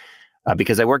evolution,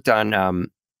 because I worked on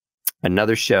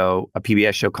another show, a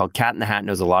PBS show called Cat in the Hat,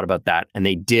 knows a lot about that. And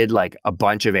they did like a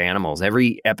bunch of animals.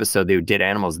 Every episode they did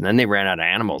animals, and then they ran out of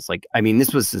animals. Like, I mean,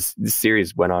 this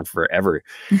series went on forever.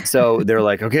 So they're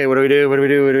like, okay, what do we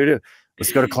do?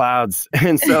 Let's go to clouds.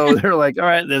 And so they're like, all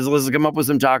right, let's come up with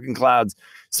some talking clouds.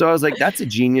 So I was like, that's a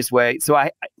genius way. So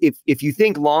if you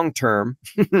think long-term,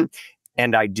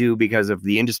 and I do because of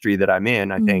the industry that I'm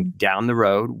in, I think down the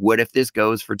road, what if this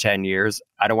goes for 10 years?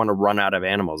 I don't want to run out of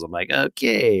animals. I'm like,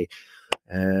 okay,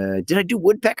 did I do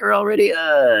woodpecker already?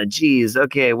 Geez.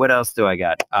 Okay. What else do I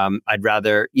got? I'd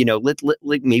rather,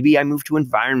 maybe I move to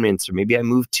environments, or maybe I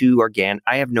move to organic.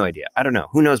 I have no idea. I don't know.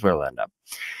 Who knows where I'll end up?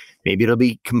 Maybe it'll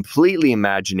be completely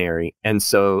imaginary. And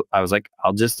so I was like,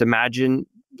 I'll just imagine.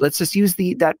 Let's just use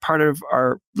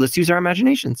let's use our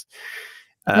imaginations.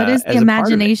 What is the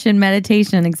imagination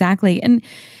meditation? Exactly. And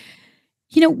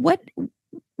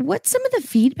what's some of the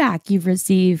feedback you've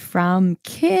received from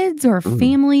kids or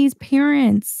families,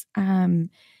 parents, and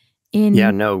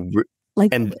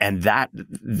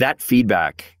that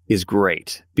feedback is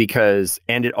great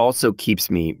and it also keeps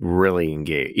me really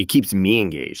engaged. It keeps me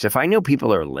engaged. If I know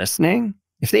people are listening,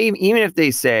 even if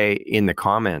they say in the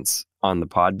comments on the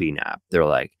Podbean app, they're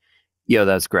like, yo,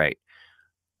 that's great.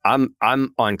 I'm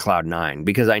on cloud 9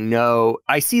 because I know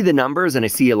I see the numbers and I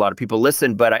see a lot of people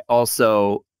listen, but I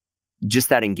also just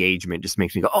that engagement just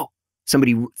makes me go, oh,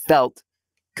 somebody felt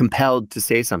compelled to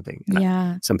say something.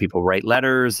 And some people write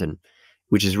letters, and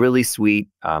which is really sweet.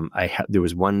 There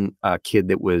was one kid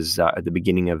that was at the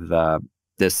beginning of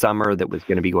the summer that was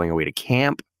going to be going away to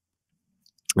camp,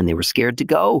 and they were scared to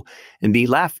go and be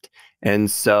left.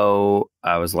 And so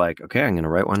I was like, okay, I'm going to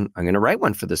write one. I'm going to write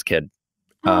one for this kid.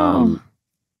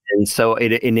 And so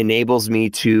it enables me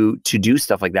to do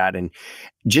stuff like that. And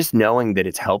just knowing that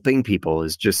it's helping people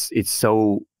it's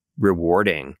so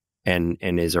rewarding and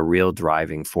is a real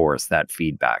driving force. That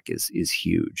feedback is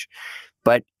huge.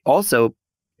 But also,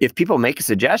 if people make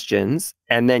suggestions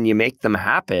and then you make them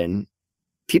happen,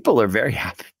 people are very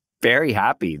happy. Very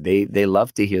happy. They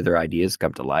love to hear their ideas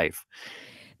come to life.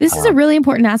 This is a really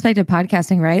important aspect of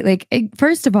podcasting, right? Like,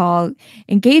 first of all,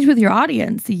 engage with your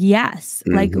audience. Yes.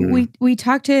 Like we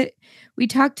talk to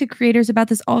creators about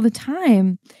this all the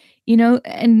time,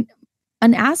 and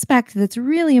an aspect that's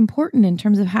really important in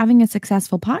terms of having a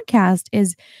successful podcast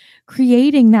is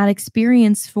creating that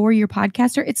experience for your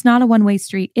podcaster. It's not a one-way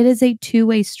street. It is a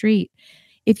two-way street.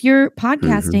 If you're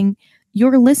podcasting,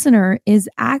 your listener is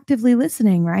actively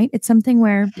listening, right? It's something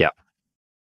where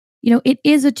it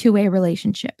is a two-way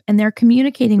relationship, and they're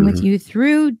communicating with you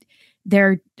through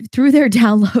their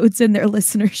downloads and their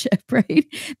listenership, right?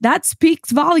 That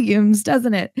speaks volumes,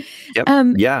 doesn't it? Yep.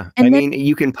 I mean,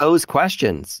 you can pose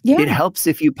questions. It helps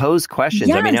if you pose questions.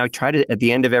 I mean, I try to, at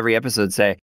the end of every episode,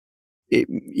 say,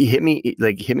 hit me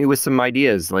with some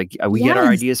ideas. Like we get our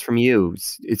ideas from you.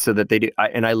 It's so that they do.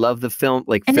 And I love the film.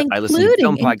 I listen to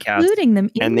film podcasts, including them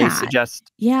in and they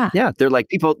suggest. They're like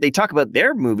they talk about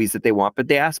their movies that they want, but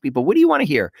they ask people, "What do you want to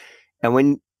hear?" And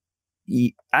when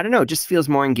I don't know, it just feels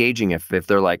more engaging if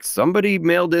they're like, somebody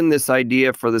mailed in this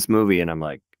idea for this movie, and I'm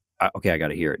like, okay, I got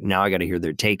to hear it. Now I got to hear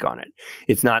their take on it.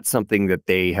 It's not something that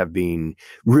they have been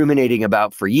ruminating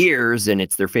about for years, and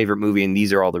it's their favorite movie, and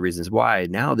these are all the reasons why.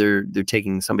 Now they're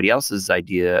taking somebody else's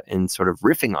idea and sort of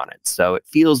riffing on it. So it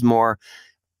feels more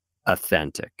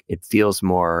authentic. It feels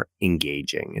more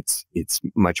engaging. It's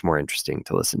much more interesting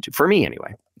to listen to, for me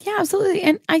anyway. Yeah, absolutely.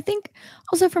 And I think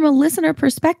also from a listener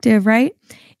perspective, right?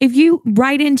 If you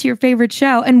write into your favorite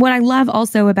show, and what I love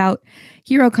also about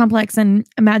Hero Complex and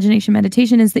Imagination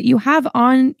Meditation is that you have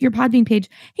on your Podbean page,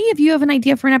 hey, if you have an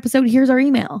idea for an episode, here's our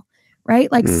email,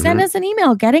 right? Like send us an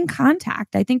email, get in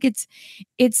contact. I think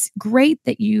it's great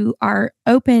that you are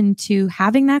open to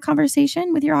having that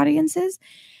conversation with your audiences.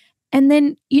 And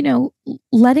then,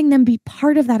 letting them be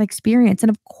part of that experience. And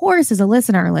of course, as a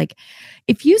listener, like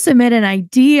if you submit an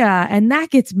idea and that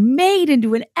gets made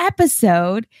into an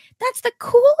episode, that's the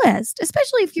coolest,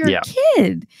 especially if you're a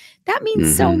kid. That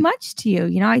means so much to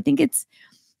you. I think it's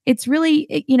really,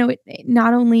 it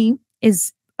not only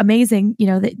is amazing,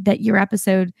 that your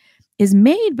episode is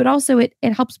made, but also it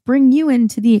helps bring you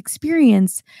into the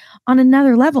experience on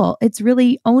another level. It's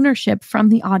really ownership from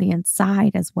the audience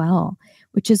side as well,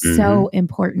 which is so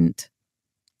important.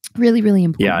 Really, really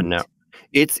important. Yeah, no,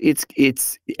 it's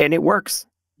and it works.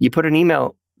 You put an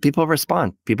email, people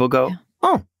respond. People go,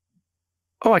 oh,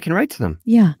 I can write to them.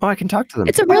 Yeah. Oh, I can talk to them.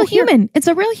 It's a real human. It's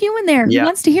a real human there who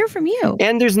wants to hear from you.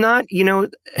 And there's not,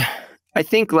 I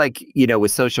think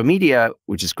with social media,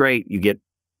 which is great, you get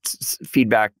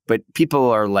feedback, but people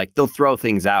are like, they'll throw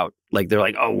things out. Like they're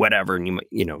like, oh, whatever. And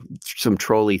some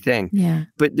trolly thing. Yeah.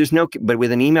 But but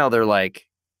with an email, they're like,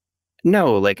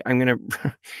 no, like I'm going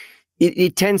to,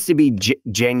 it tends to be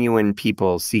genuine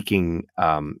people seeking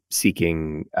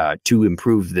to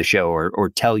improve the show or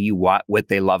tell you what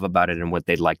they love about it and what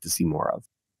they'd like to see more of.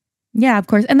 Yeah, of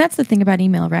course. And that's the thing about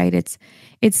email, right? It's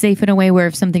safe in a way where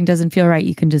if something doesn't feel right,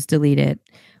 you can just delete it.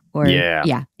 Or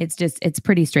it's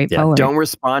pretty straightforward. Don't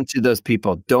respond to those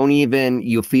people. Don't even,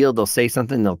 you feel they'll say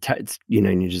something, they'll and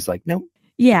you're just like, no.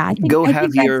 Yeah, go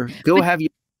have your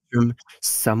from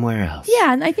somewhere else.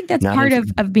 Yeah, and I think that's Not part every-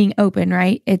 of being open,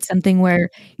 right? It's something where,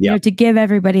 Yeah. to give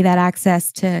everybody that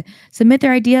access to submit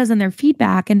their ideas and their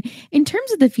feedback. And in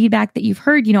terms of the feedback that you've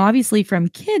heard, obviously from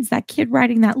kids, that kid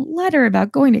writing that letter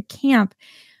about going to camp,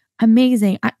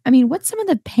 amazing. I mean, what's some of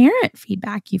the parent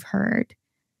feedback you've heard?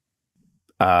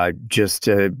 Just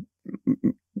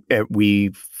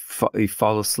we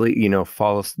fall asleep,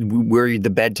 we're the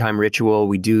bedtime ritual.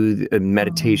 We do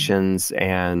meditations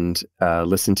and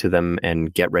listen to them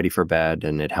and get ready for bed,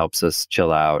 and it helps us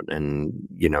chill out. And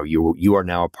you are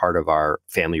now a part of our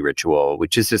family ritual,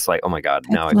 which is just like, oh my God,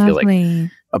 now I feel like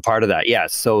a part of that. Yeah,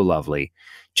 so lovely.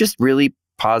 Just really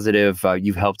positive.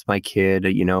 You've helped my kid,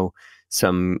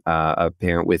 a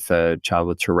parent with a child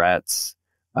with Tourette's.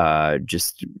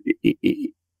 Just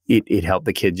it helped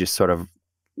the kid just sort of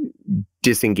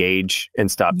disengage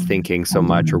and stop thinking so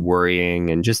much or worrying,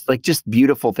 and just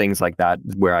beautiful things like that,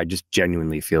 where I just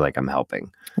genuinely feel like I'm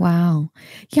helping. Wow.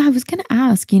 Yeah, I was going to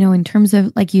ask, in terms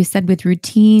of, like you said, with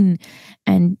routine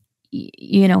and,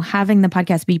 having the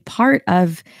podcast be part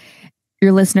of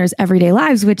your listeners' everyday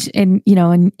lives, which in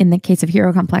the case of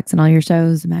Hero Complex and all your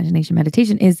shows, Imagination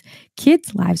Meditation, is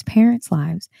kids' lives, parents'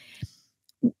 lives.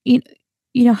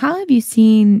 How have you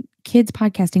seen kids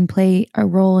podcasting play a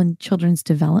role in children's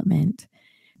development,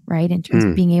 right? In terms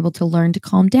of being able to learn to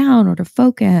calm down or to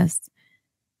focus.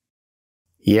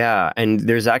 Yeah. And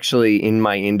there's actually, in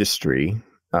my industry,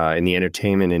 in the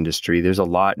entertainment industry, there's a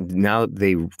lot now.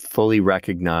 They fully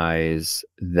recognize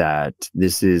that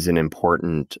this is an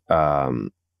important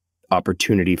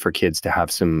opportunity for kids to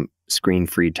have some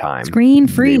screen-free time.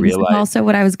 Screen-free is also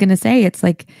what I was going to say. It's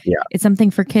like, it's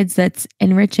something for kids that's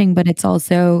enriching, but it's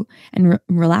also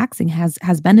relaxing, has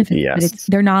benefits. Yes. But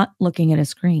they're not looking at a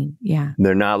screen. Yeah.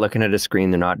 They're not looking at a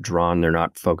screen. They're not drawn. They're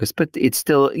not focused. But it's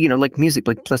still, like music,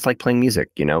 just like playing music,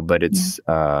 but it's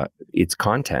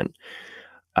content.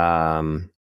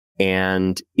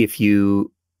 And if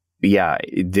you,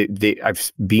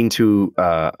 I've been to,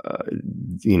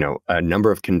 a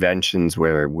number of conventions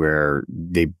where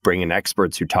they bring in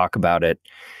experts who talk about it.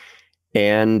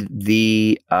 And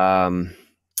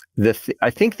I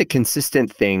think the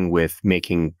consistent thing with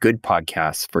making good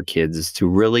podcasts for kids is to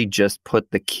really just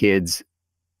put the kids'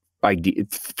 idea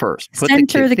first.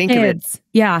 Center the kids.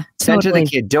 Yeah, center the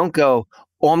kid. Don't go,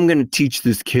 oh, I'm going to teach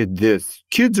this kid this.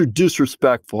 Kids are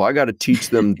disrespectful. I got to teach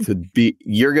them to be.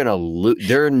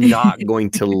 They're not going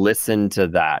to listen to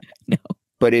that. No.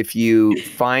 But if you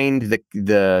find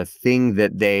the thing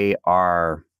that they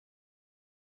are,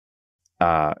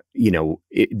 that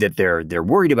they're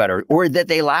worried about, or that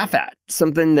they laugh at,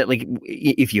 something that, like,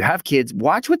 if you have kids,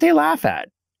 watch what they laugh at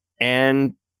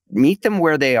and meet them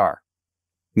where they are.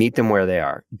 Meet them where they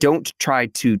are. Don't try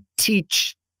to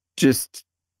teach, just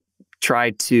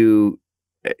try to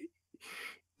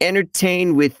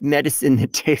entertain with medicine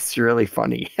that tastes really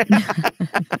funny.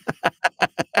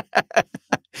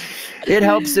 It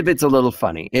helps if it's a little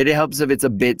funny. It helps if it's a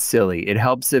bit silly. It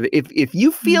helps if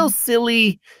you feel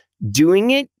silly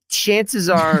doing it, chances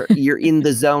are you're in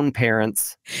the zone,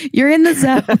 parents. You're in the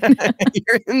zone.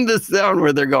 You're in the zone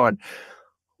where they're going,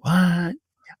 what?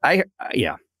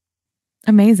 Yeah.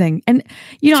 Amazing. And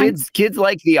kids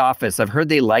like The Office. I've heard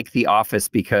they like The Office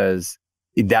because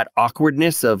that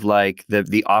awkwardness of, like,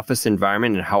 the office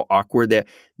environment and how awkward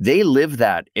they live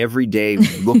that every day,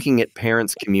 looking at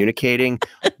parents communicating.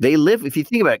 They live, if you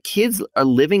think about it, kids are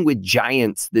living with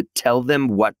giants that tell them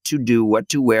what to do, what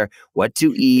to wear, what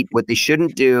to eat, what they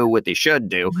shouldn't do, what they should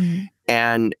do.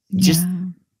 And just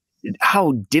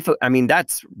how difficult. I mean,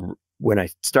 that's when I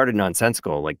started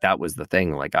Nonsensical, like, that was the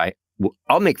thing. Like,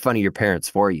 I'll make fun of your parents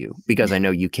for you because I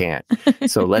know you can't.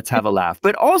 So let's have a laugh.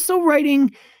 But also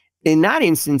writing, in that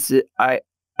instance, I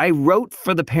wrote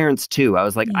for the parents too. I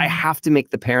was like, I have to make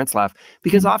the parents laugh,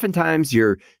 because oftentimes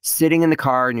you're sitting in the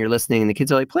car and you're listening and the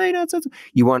kids are like, play nonsense.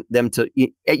 You want them to,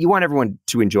 you want everyone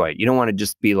to enjoy it. You don't want to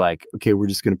just be like, okay, we're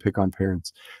just going to pick on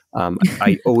parents.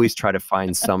 I always try to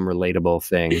find some relatable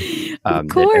thing. Of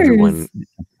course.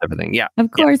 Everything. Yeah.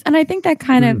 Of course. Yeah. And I think that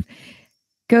kind of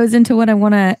goes into what I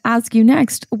want to ask you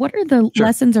next. What are the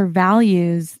lessons or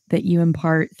values that you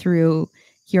impart through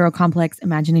Hero Complex,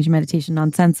 Imagination Meditation,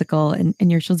 Nonsensical, and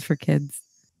your shows for kids?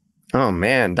 Oh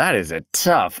man, that is a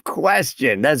tough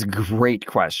question. That's a great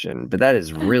question, but that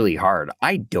is really hard.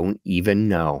 I don't even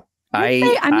know.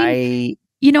 Listening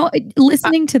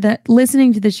to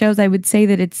the shows, I would say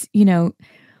that it's,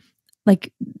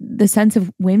 like the sense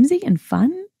of whimsy and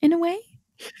fun in a way.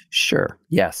 Sure.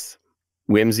 Yes.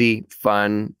 Whimsy,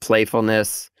 fun,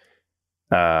 playfulness,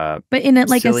 But in a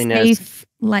silliness.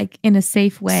 in a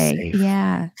safe way. Safe.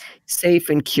 Yeah. Safe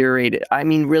and curated. I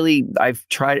mean, really, I've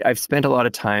spent a lot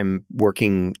of time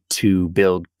working to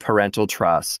build parental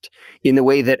trust in the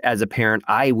way that as a parent,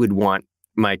 I would want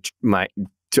my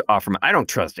to offer I don't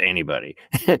trust anybody,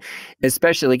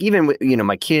 especially like even with,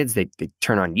 my kids, they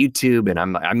turn on YouTube and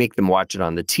I make them watch it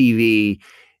on the TV.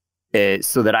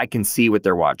 So that I can see what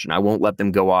they're watching. I won't let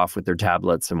them go off with their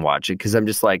tablets and watch it because I'm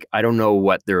just like, I don't know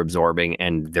what they're absorbing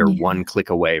and they're one click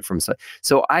away from.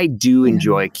 So I do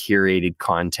enjoy curated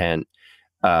content.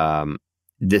 The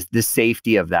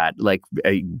safety of that, like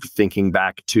thinking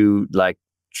back to like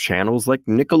channels like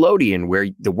Nickelodeon, where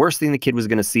the worst thing the kid was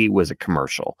going to see was a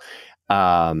commercial.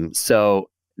 So,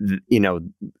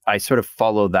 I sort of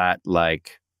follow that,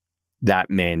 like that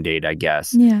mandate, I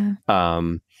guess. Yeah.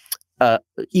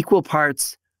 Equal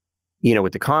parts,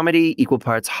 with the comedy, equal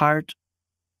parts hearts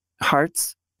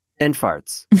and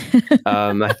farts.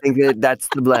 I think that's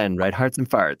the blend, right? Hearts and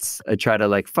farts. I try to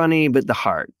like funny, but the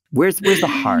heart. Where's the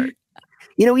heart?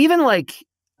 Even like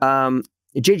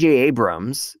J.J.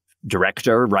 Abrams,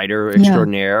 director, writer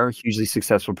extraordinaire, hugely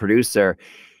successful producer.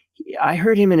 I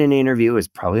heard him in an interview, it was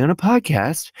probably on a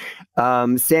podcast,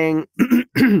 saying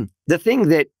the thing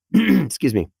that,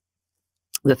 excuse me,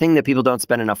 the thing that people don't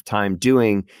spend enough time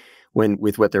doing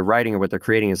with what they're writing or what they're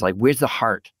creating is like, where's the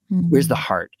heart? Mm-hmm. Where's the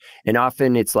heart? And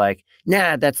often it's like,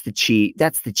 nah, that's the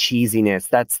cheesiness.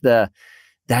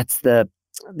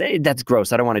 That's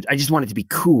gross. I just want it to be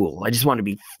cool. I just want to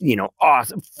be,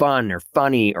 awesome, fun or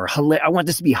funny or I want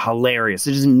this to be hilarious.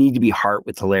 It doesn't need to be heart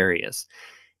with hilarious.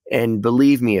 And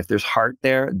believe me, if there's heart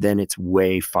there, then it's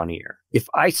way funnier. If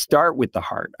I start with the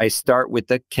heart, I start with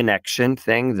the connection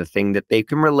thing, the thing that they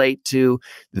can relate to,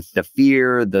 the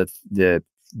fear, the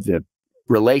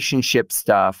relationship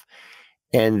stuff.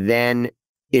 And then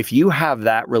if you have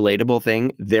that relatable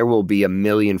thing, there will be a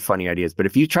million funny ideas. But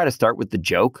if you try to start with the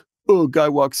joke, guy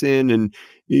walks in and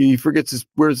he forgets to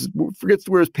wear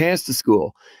his pants to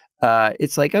school.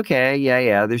 It's like, okay,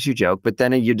 yeah, there's your joke. But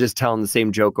then you're just telling the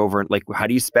same joke over and like, how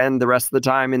do you spend the rest of the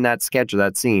time in that sketch or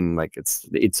that scene? Like it's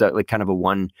like kind of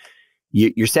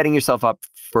you're setting yourself up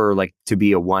for like to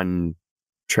be a one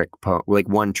trick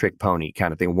pony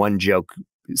kind of thing, one joke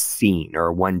scene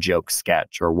or one joke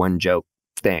sketch or one joke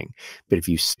thing. But if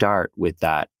you start with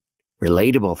that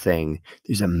relatable thing,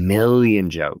 there's a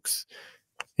million jokes.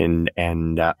 And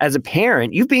as a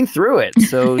parent, you've been through it.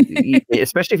 So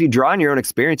especially if you draw on your own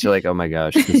experience, you're like, oh my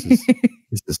gosh, this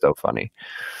is so funny.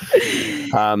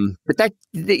 But that,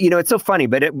 it's so funny.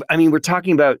 But we're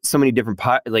talking about so many different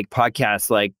podcasts,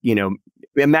 like,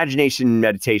 imagination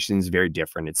meditation is very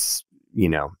different. It's,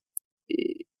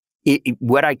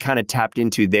 what I kind of tapped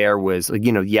into there was like, the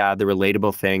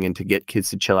relatable thing and to get kids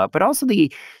to chill out, but also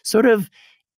the sort of,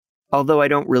 although I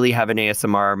don't really have an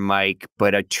ASMR mic,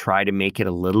 but I try to make it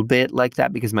a little bit like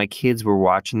that because my kids were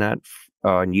watching that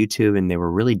on YouTube and they were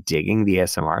really digging the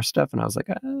ASMR stuff. And I was like,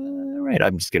 all right,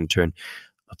 I'm just going to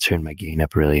turn my gain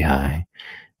up really high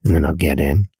and then I'll get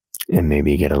in and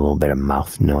maybe get a little bit of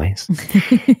mouth noise.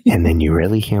 And then you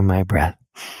really hear my breath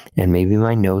and maybe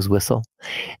my nose whistle.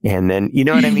 And then, you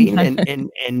know what I mean?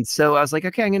 And so I was like,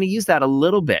 okay, I'm going to use that a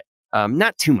little bit.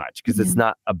 Not too much because it's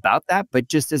not about that, but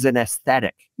just as an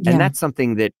aesthetic. And that's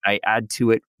something that I add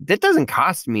to it. That doesn't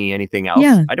cost me anything else.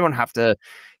 Yeah. I don't have to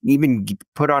even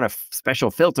put on a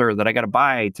special filter that I got to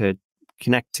buy to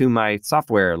connect to my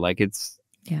software. Like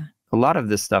a lot of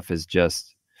this stuff is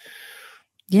just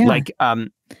like,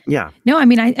 No,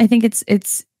 I think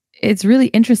it's really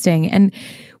interesting. And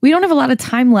we don't have a lot of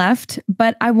time left,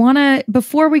 but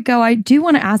before we go, I do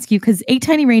want to ask you, because 8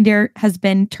 Tiny Reindeer has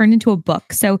been turned into a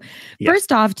book. So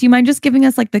first off, do you mind just giving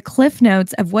us like the cliff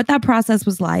notes of what that process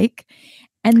was like?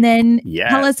 And then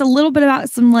tell us a little bit about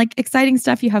some like exciting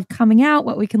stuff you have coming out,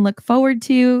 what we can look forward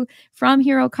to from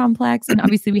Hero Complex. And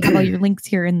obviously we have all your links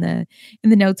here in the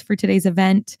notes for today's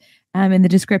event. In the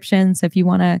description. So if you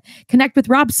want to connect with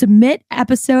Rob, submit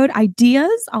episode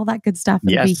ideas, all that good stuff.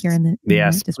 It'll be here in the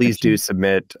description. Please do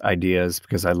submit ideas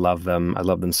because I love them. I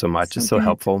love them so much. It's so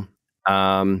helpful.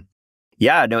 8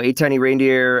 Tiny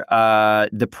Reindeer,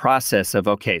 the process of,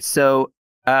 so,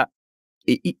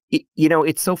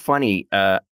 it's so funny.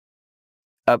 A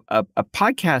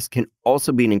podcast can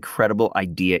also be an incredible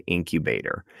idea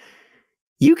incubator.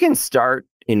 You can start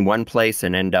in one place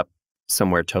and end up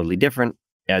somewhere totally different,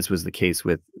 as was the case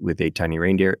with 8 Tiny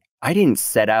Reindeer. I didn't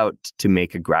set out to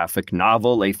make a graphic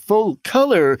novel, a full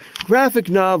color graphic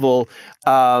novel.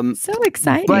 So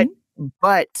exciting.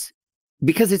 But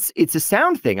because it's a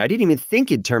sound thing, I didn't even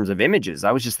think in terms of images.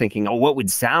 I was just thinking, what would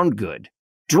sound good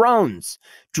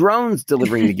drones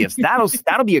delivering the gifts.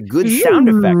 That'll be a good sound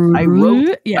effect.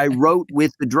 I wrote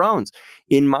with the drones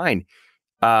in mind.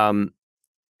 So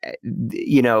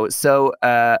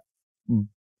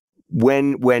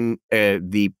when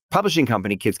the publishing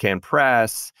company Kids Can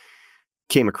Press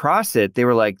came across it, they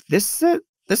were like, this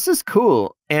is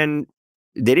cool. And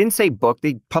they didn't say book,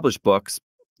 they published books,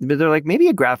 but they're like, maybe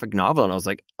a graphic novel. And I was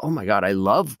like, oh my God, I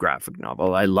love graphic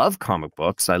novel. I love comic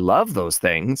books. I love those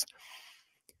things.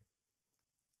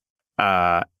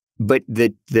 But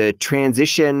the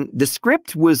transition, the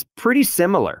script was pretty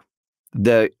similar.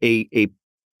 A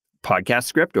podcast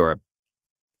script or a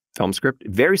film script,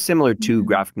 very similar to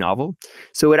graphic novel.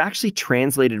 So it actually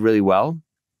translated really well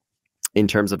in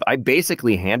terms of, I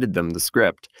basically handed them the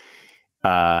script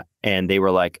and they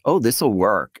were like, oh, this will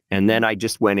work. And then I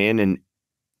just went in and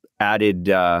added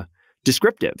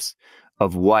descriptives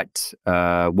of what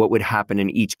would happen in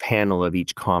each panel of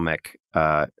each comic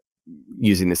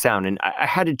using the sound. And I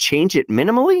had to change it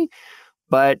minimally,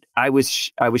 but I was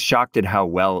shocked at how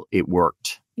well it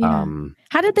worked. Yeah.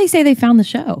 How did they say they found the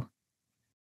show?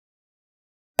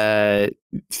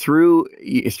 Through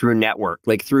network,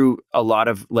 like through a lot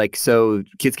of so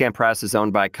Kids Can Press is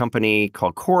owned by a company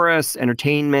called Chorus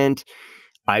Entertainment.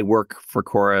 I work for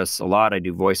Chorus a lot. I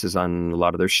do voices on a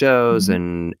lot of their shows,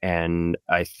 and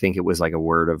I think it was like a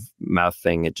word of mouth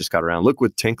thing. It just got around. Look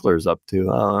what Tinkler's up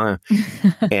to,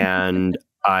 and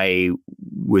I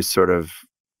was sort of,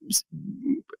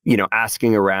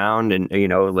 asking around, and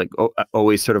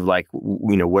always sort of like,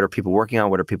 what are people working on?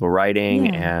 What are people writing?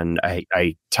 Yeah. And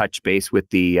I touched base with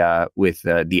the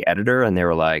editor, and they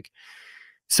were like,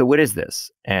 "So what is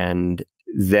this?" And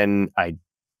then I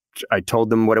told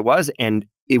them what it was, and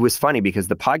it was funny because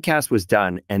the podcast was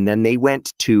done, and then they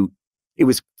went to, it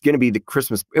was going to be the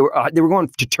Christmas, they were going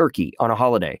to Turkey on a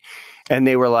holiday, and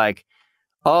they were like,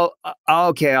 "Oh,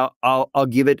 okay, I'll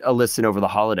give it a listen over the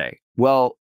holiday."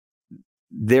 Well,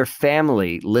 their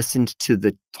family listened to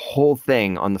the whole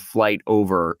thing on the flight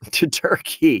over to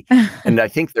Turkey, and I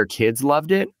think their kids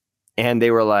loved it, and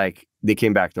they were like, they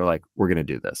came back, they're like, "We're going to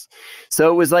do this."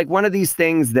 So it was like one of these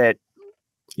things that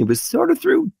it was sort of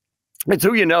through. It's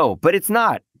who you know, but it's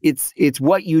not. It's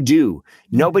what you do.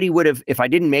 Nobody would have, if I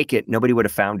didn't make it, nobody would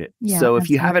have found it. Yeah, so if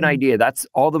you have an idea, that's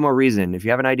all the more reason. If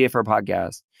you have an idea for a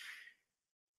podcast,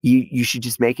 you should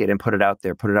just make it and put it out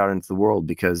there, put it out into the world,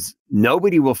 because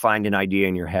nobody will find an idea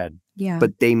in your head. Yeah.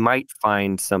 But they might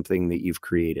find something that you've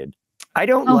created. I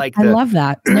love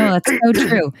that. No, that's so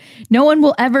true. No one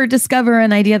will ever discover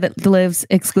an idea that lives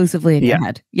exclusively in your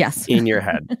head. Yes. In your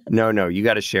head. No, you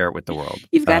got to share it with the world.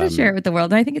 You've got to share it with the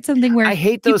world. And I think it's something where I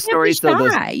hate those stories.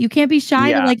 You can't be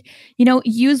shy to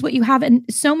use what you have. And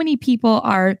so many people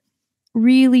are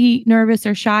really nervous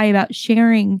or shy about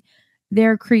sharing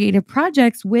their creative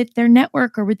projects with their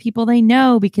network or with people they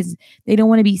know, because they don't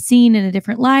want to be seen in a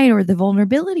different light, or the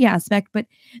vulnerability aspect. But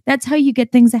that's how you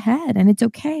get things ahead, and it's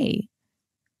okay.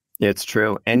 It's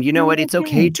true. And you know what? It's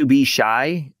okay to be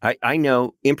shy. I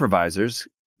know improvisers,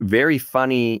 very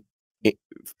funny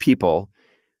people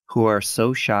who are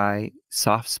so shy,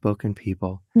 soft-spoken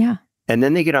people. Yeah. And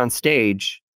then they get on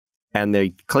stage and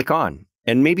they click on.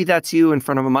 And maybe that's you in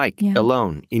front of a mic,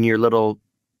 alone in your little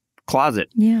closet.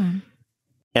 Yeah.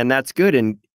 And that's good.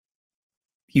 And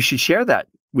you should share that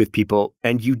with people,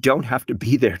 and you don't have to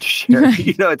be there to share. Right.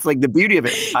 It's like the beauty of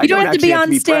it. You don't have to be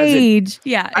on stage.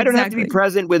 Yeah, I don't have to be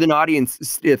present with an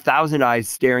audience, 1,000 eyes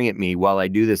staring at me while I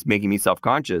do this, making me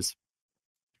self-conscious.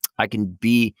 I can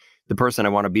be the person I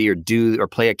want to be, or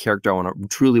play a character I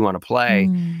truly want to play,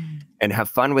 and have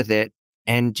fun with it,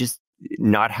 and just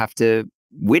not have to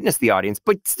witness the audience.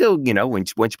 But still,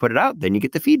 once you put it out, then you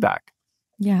get the feedback.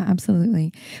 Yeah,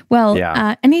 absolutely. Well,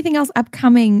 anything else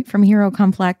upcoming from Hero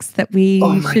Complex that we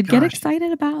should get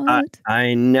excited about?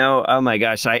 I know. Oh my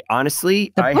gosh! I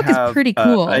honestly, the book is pretty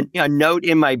cool. A note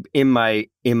in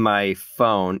my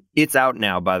phone. It's out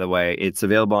now, by the way. It's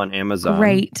available on Amazon.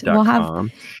 Great. We'll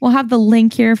have the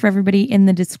link here for everybody in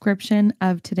the description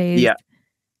of today's. Yeah.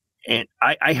 And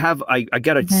I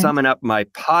got to summon up my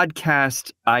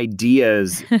podcast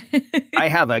ideas. I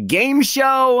have a game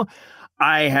show.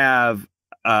 I have.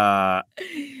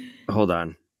 Hold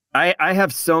on. I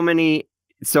have so many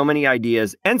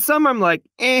ideas, and some I'm like,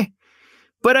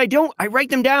 but I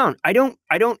write them down. I don't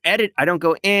edit. I don't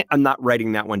go, I'm not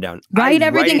writing that one down. Write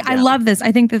everything. I love this.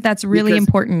 I think that's really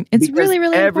important. It's really,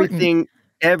 really important.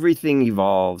 Everything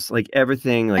evolves. Like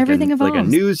everything evolves. Like a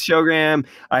news showgram.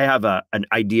 I have an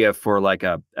idea for like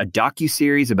a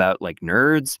docuseries about like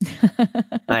nerds.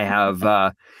 I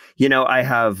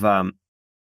have,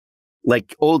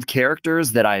 like old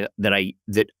characters that I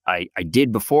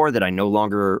did before that I no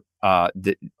longer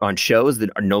on shows that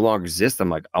are no longer exist. I'm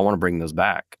like, I want to bring those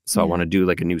back. So I want to do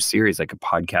like a new series, like a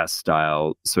podcast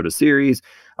style sort of series.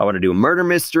 I want to do a murder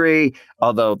mystery,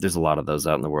 although there's a lot of those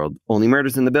out in the world. Only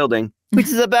Murders in the Building, which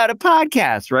is about a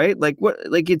podcast, right? Like what?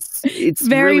 Like it's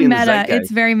very really meta.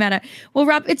 It's very meta. Well,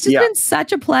 Rob, it's just been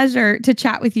such a pleasure to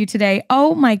chat with you today.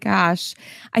 Oh my gosh,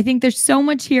 I think there's so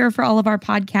much here for all of our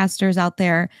podcasters out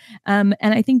there, and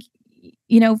I think,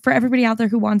 you know, for everybody out there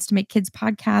who wants to make kids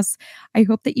podcasts, I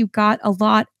hope that you got a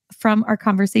lot from our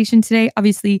conversation today.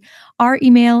 Obviously, our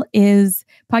email is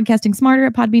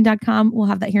podcastingsmarter@podbean.com. We'll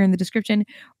have that here in the description.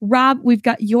 Rob, we've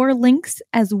got your links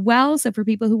as well. So for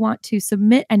people who want to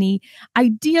submit any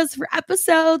ideas for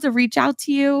episodes or reach out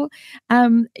to you,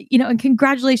 you know, and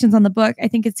congratulations on the book. I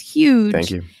think it's huge.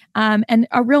 Thank you. And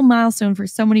a real milestone for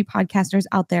so many podcasters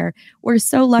out there. We're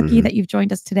so lucky that you've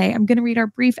joined us today. I'm going to read our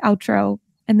brief outro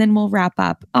and then we'll wrap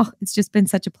up. Oh, it's just been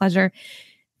such a pleasure.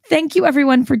 Thank you,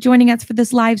 everyone, for joining us for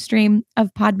this live stream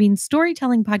of Podbean's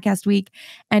Storytelling Podcast Week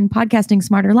and Podcasting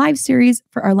Smarter live series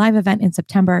for our live event in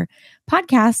September,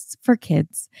 Podcasts for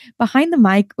Kids. Behind the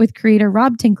mic with creator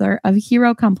Rob Tinkler of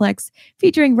Hero Complex,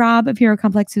 featuring Rob of Hero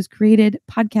Complex, who's created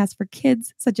podcasts for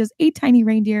kids such as 8 Tiny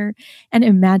Reindeer and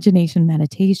Imagination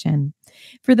Meditation.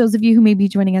 For those of you who may be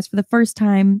joining us for the first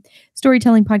time,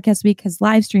 Storytelling Podcast Week has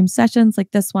live stream sessions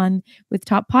like this one with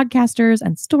top podcasters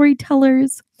and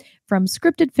storytellers from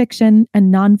scripted fiction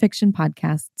and nonfiction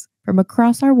podcasts from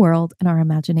across our world and our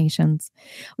imaginations.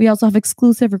 We also have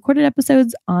exclusive recorded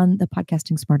episodes on the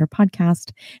Podcasting Smarter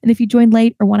podcast. And if you joined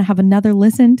late or want to have another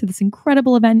listen to this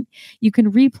incredible event, you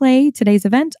can replay today's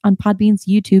event on Podbean's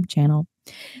YouTube channel.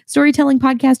 Storytelling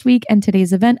Podcast Week and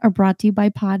today's event are brought to you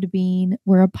by Podbean.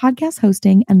 We're a podcast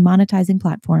hosting and monetizing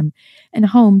platform and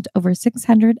home to over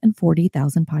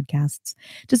 640,000 podcasts.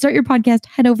 To start your podcast,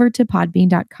 head over to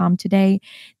podbean.com today.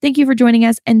 Thank you for joining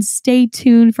us and stay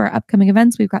tuned for our upcoming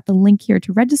events. We've got the link here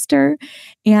to register,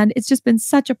 and it's just been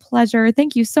such a pleasure.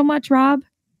 Thank you so much, Rob.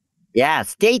 Yeah,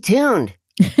 stay tuned.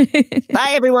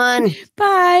 Bye, everyone.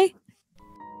 Bye.